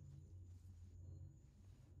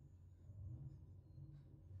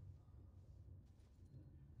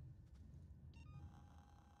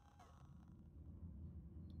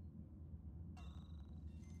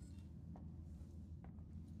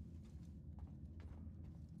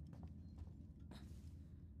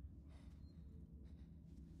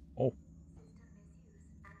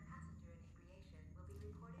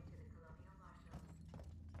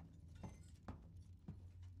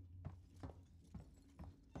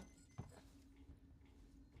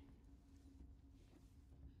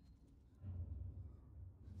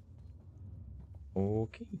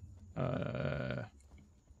 Okay.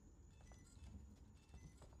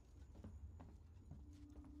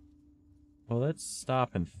 Well, let's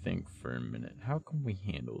stop and think for a minute. How can we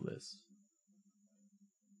handle this?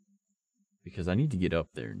 Because I need to get up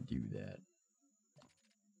there and do that.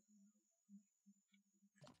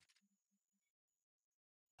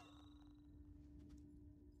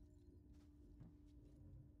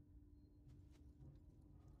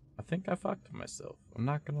 I think I fucked myself. I'm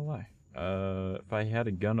not gonna lie. If I had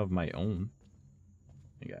a gun of my own, I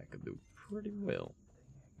think I could do pretty well.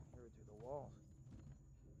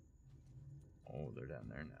 Oh, they're down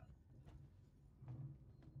there now.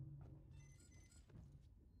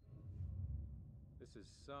 This is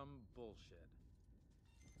some bullshit.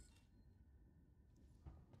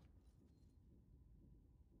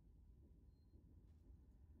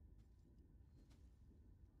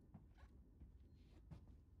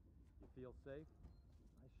 You feel safe?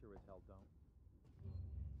 I sure as hell don't.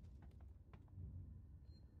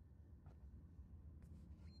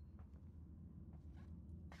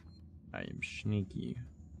 I am sneaky.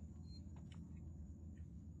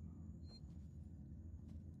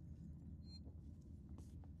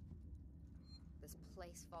 This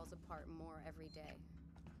place falls apart more every day.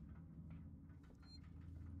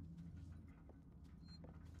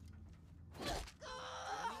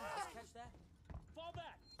 Catch that? Fall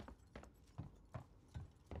back!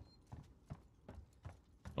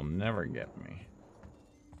 They'll never get me.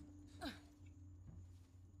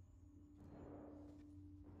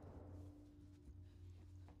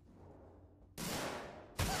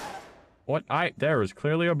 What? There is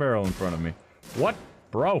clearly a barrel in front of me. What?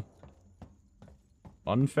 Bro.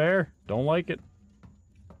 Unfair. Don't like it.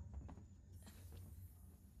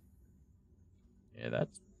 Yeah,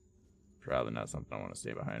 that's probably not something I want to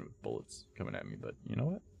stay behind with bullets coming at me, but you know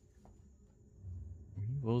what?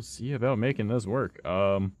 We'll see about making this work.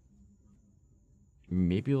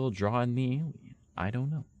 Maybe they'll draw in the alien. I don't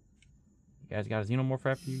know. You guys got a xenomorph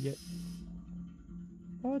after you yet?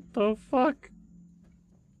 What the fuck?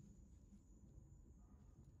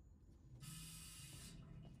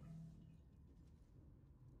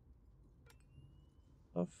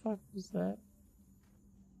 The fuck was that?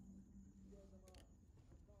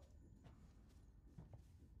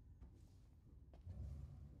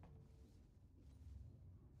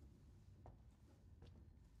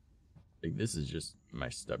 Like, this is just my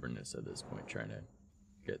stubbornness at this point, trying to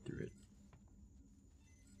get through it.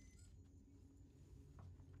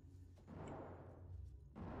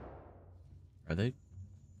 Are they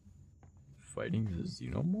fighting the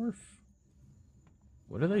xenomorph?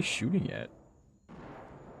 What are they shooting at?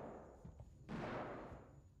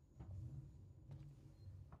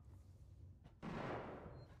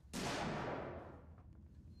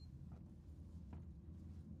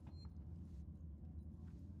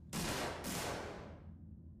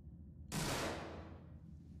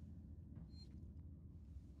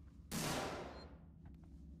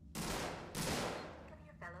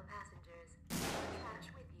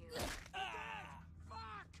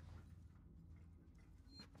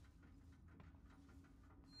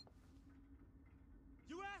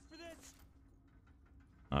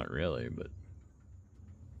 Not really, but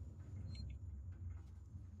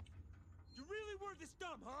You really were this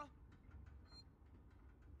dumb, huh?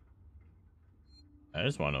 I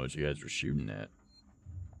just want to know what you guys were shooting at.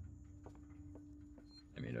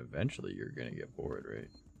 I mean, eventually you're gonna get bored, right?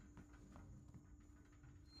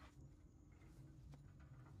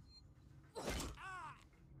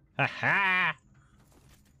 Ha ha!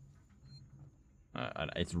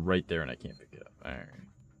 It's right there and I can't pick it up. Alright.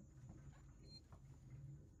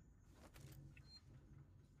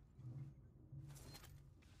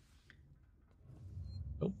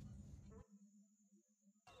 Oh.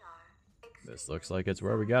 This looks like it's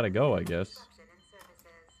where we gotta go, I guess.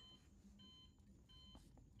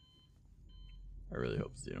 I really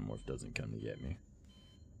hope the xenomorph doesn't come to get me.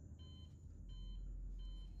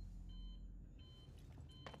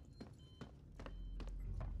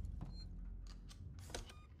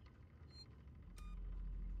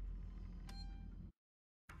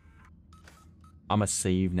 I'm a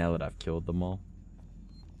save now that I've killed them all.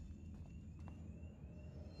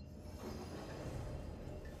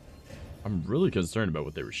 I'm really concerned about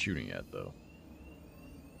what they were shooting at, though.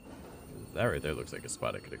 That right there looks like a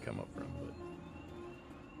spot I could have come up from, but...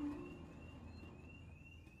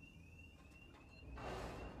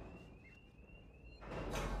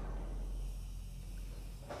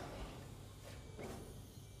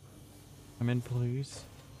 Come in, please.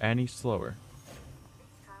 Any slower.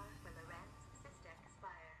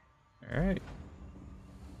 Alright.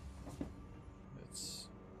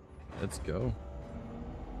 Let's go.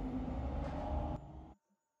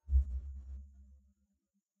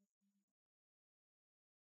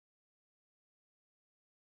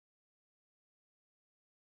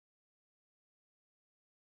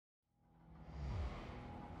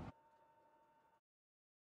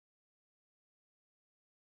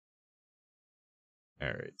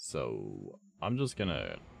 Alright, so I'm just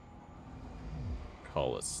gonna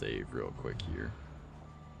call a save real quick here.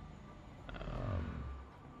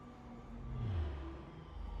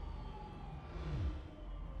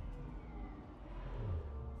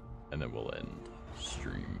 And then we'll end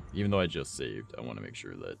stream. Even though I just saved, I want to make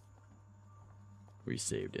sure that we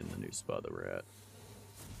saved in the new spot that we're at.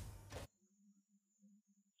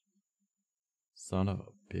 Son of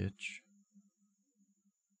a bitch.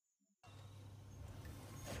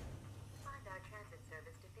 Find our transit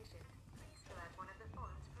service deficient. Please fill out one of the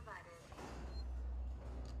forms provided.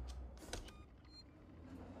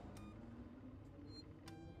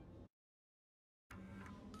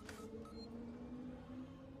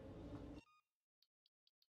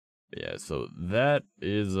 Yeah, so that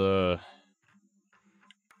is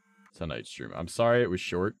tonight's stream. I'm sorry it was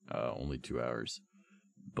short, only 2 hours,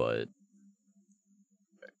 but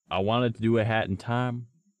I wanted to do a hat in time.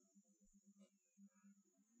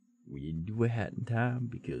 We didn't do a hat in time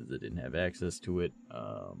because I didn't have access to it.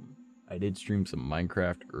 I did stream some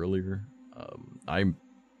Minecraft earlier. I'm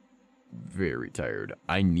very tired.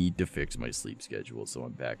 I need to fix my sleep schedule so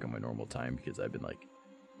I'm back on my normal time because I've been like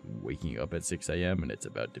waking up at 6 a.m. and it's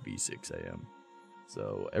about to be 6 a.m.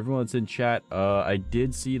 So everyone that's in chat, I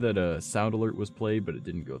did see that a sound alert was played, but it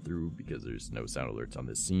didn't go through because there's no sound alerts on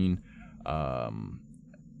this scene.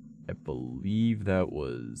 I believe that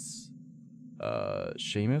was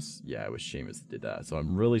Seamus. Yeah, it was Seamus that did that. So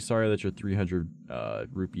I'm really sorry that your 300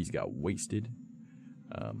 rupees got wasted.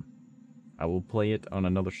 I will play it on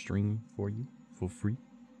another stream for you for free.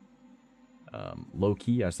 Low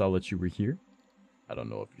key, I saw that you were here. I don't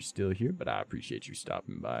know if you're still here, but I appreciate you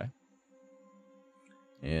stopping by.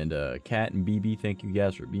 And Kat and BB, thank you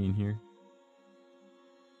guys for being here.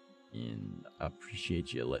 And I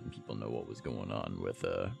appreciate you letting people know what was going on with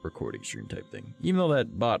a recording stream type thing. Even though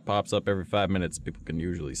that bot pops up every 5 minutes, people can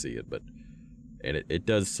usually see it, but it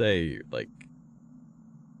does say like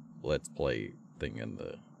let's play thing in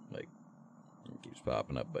the like it keeps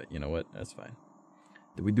popping up, but you know what? That's fine.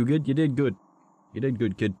 Did we do good? You did good. You did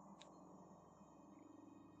good, kid.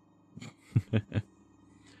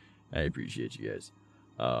 I appreciate you guys.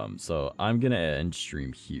 So I'm gonna end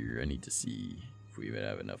stream here. I need to see if we even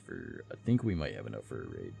have enough for. I think we might have enough for a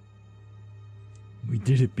raid. We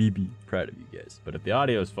did it, BB. Proud of you guys. But if the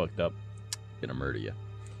audio is fucked up, I'm gonna murder you.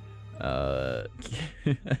 Alright,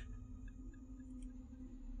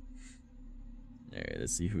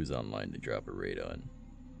 let's see who's online to drop a raid on.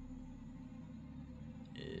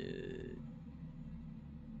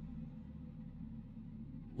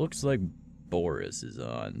 Looks like Boris is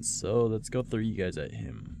on, so let's go throw you guys at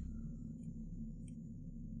him.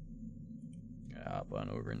 Hop on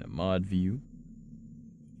over into mod view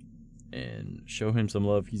and show him some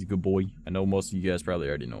love. He's a good boy. I know most of you guys probably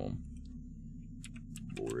already know him.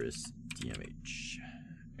 Boris DMH.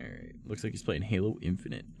 Alright, looks like he's playing Halo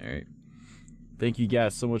Infinite. Alright. Thank you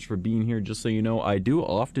guys so much for being here. Just so you know, I do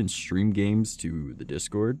often stream games to the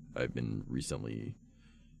Discord. I've been recently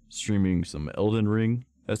streaming some Elden Ring.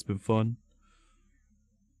 That's been fun.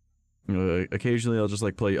 Occasionally I'll just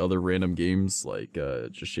like play other random games like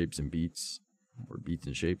just Shapes and Beats or Beats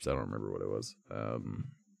and Shapes. I don't remember what it was. A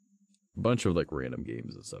bunch of like random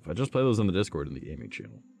games and stuff. I just play those on the Discord in the gaming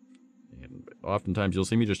channel. And oftentimes you'll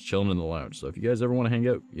see me just chilling in the lounge. So if you guys ever want to hang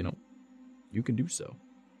out, you know, you can do so.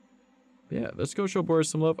 But yeah, let's go show Boris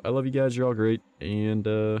some love. I love you guys. You're all great. And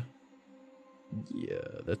yeah,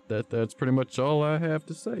 that's pretty much all I have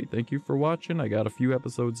to say. Thank you for watching. I got a few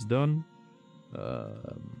episodes done.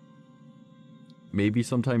 Maybe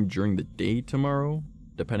sometime during the day tomorrow,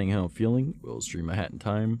 depending how I'm feeling, we'll stream a hat in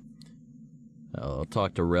time. I'll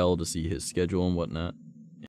talk to Rel to see his schedule and whatnot.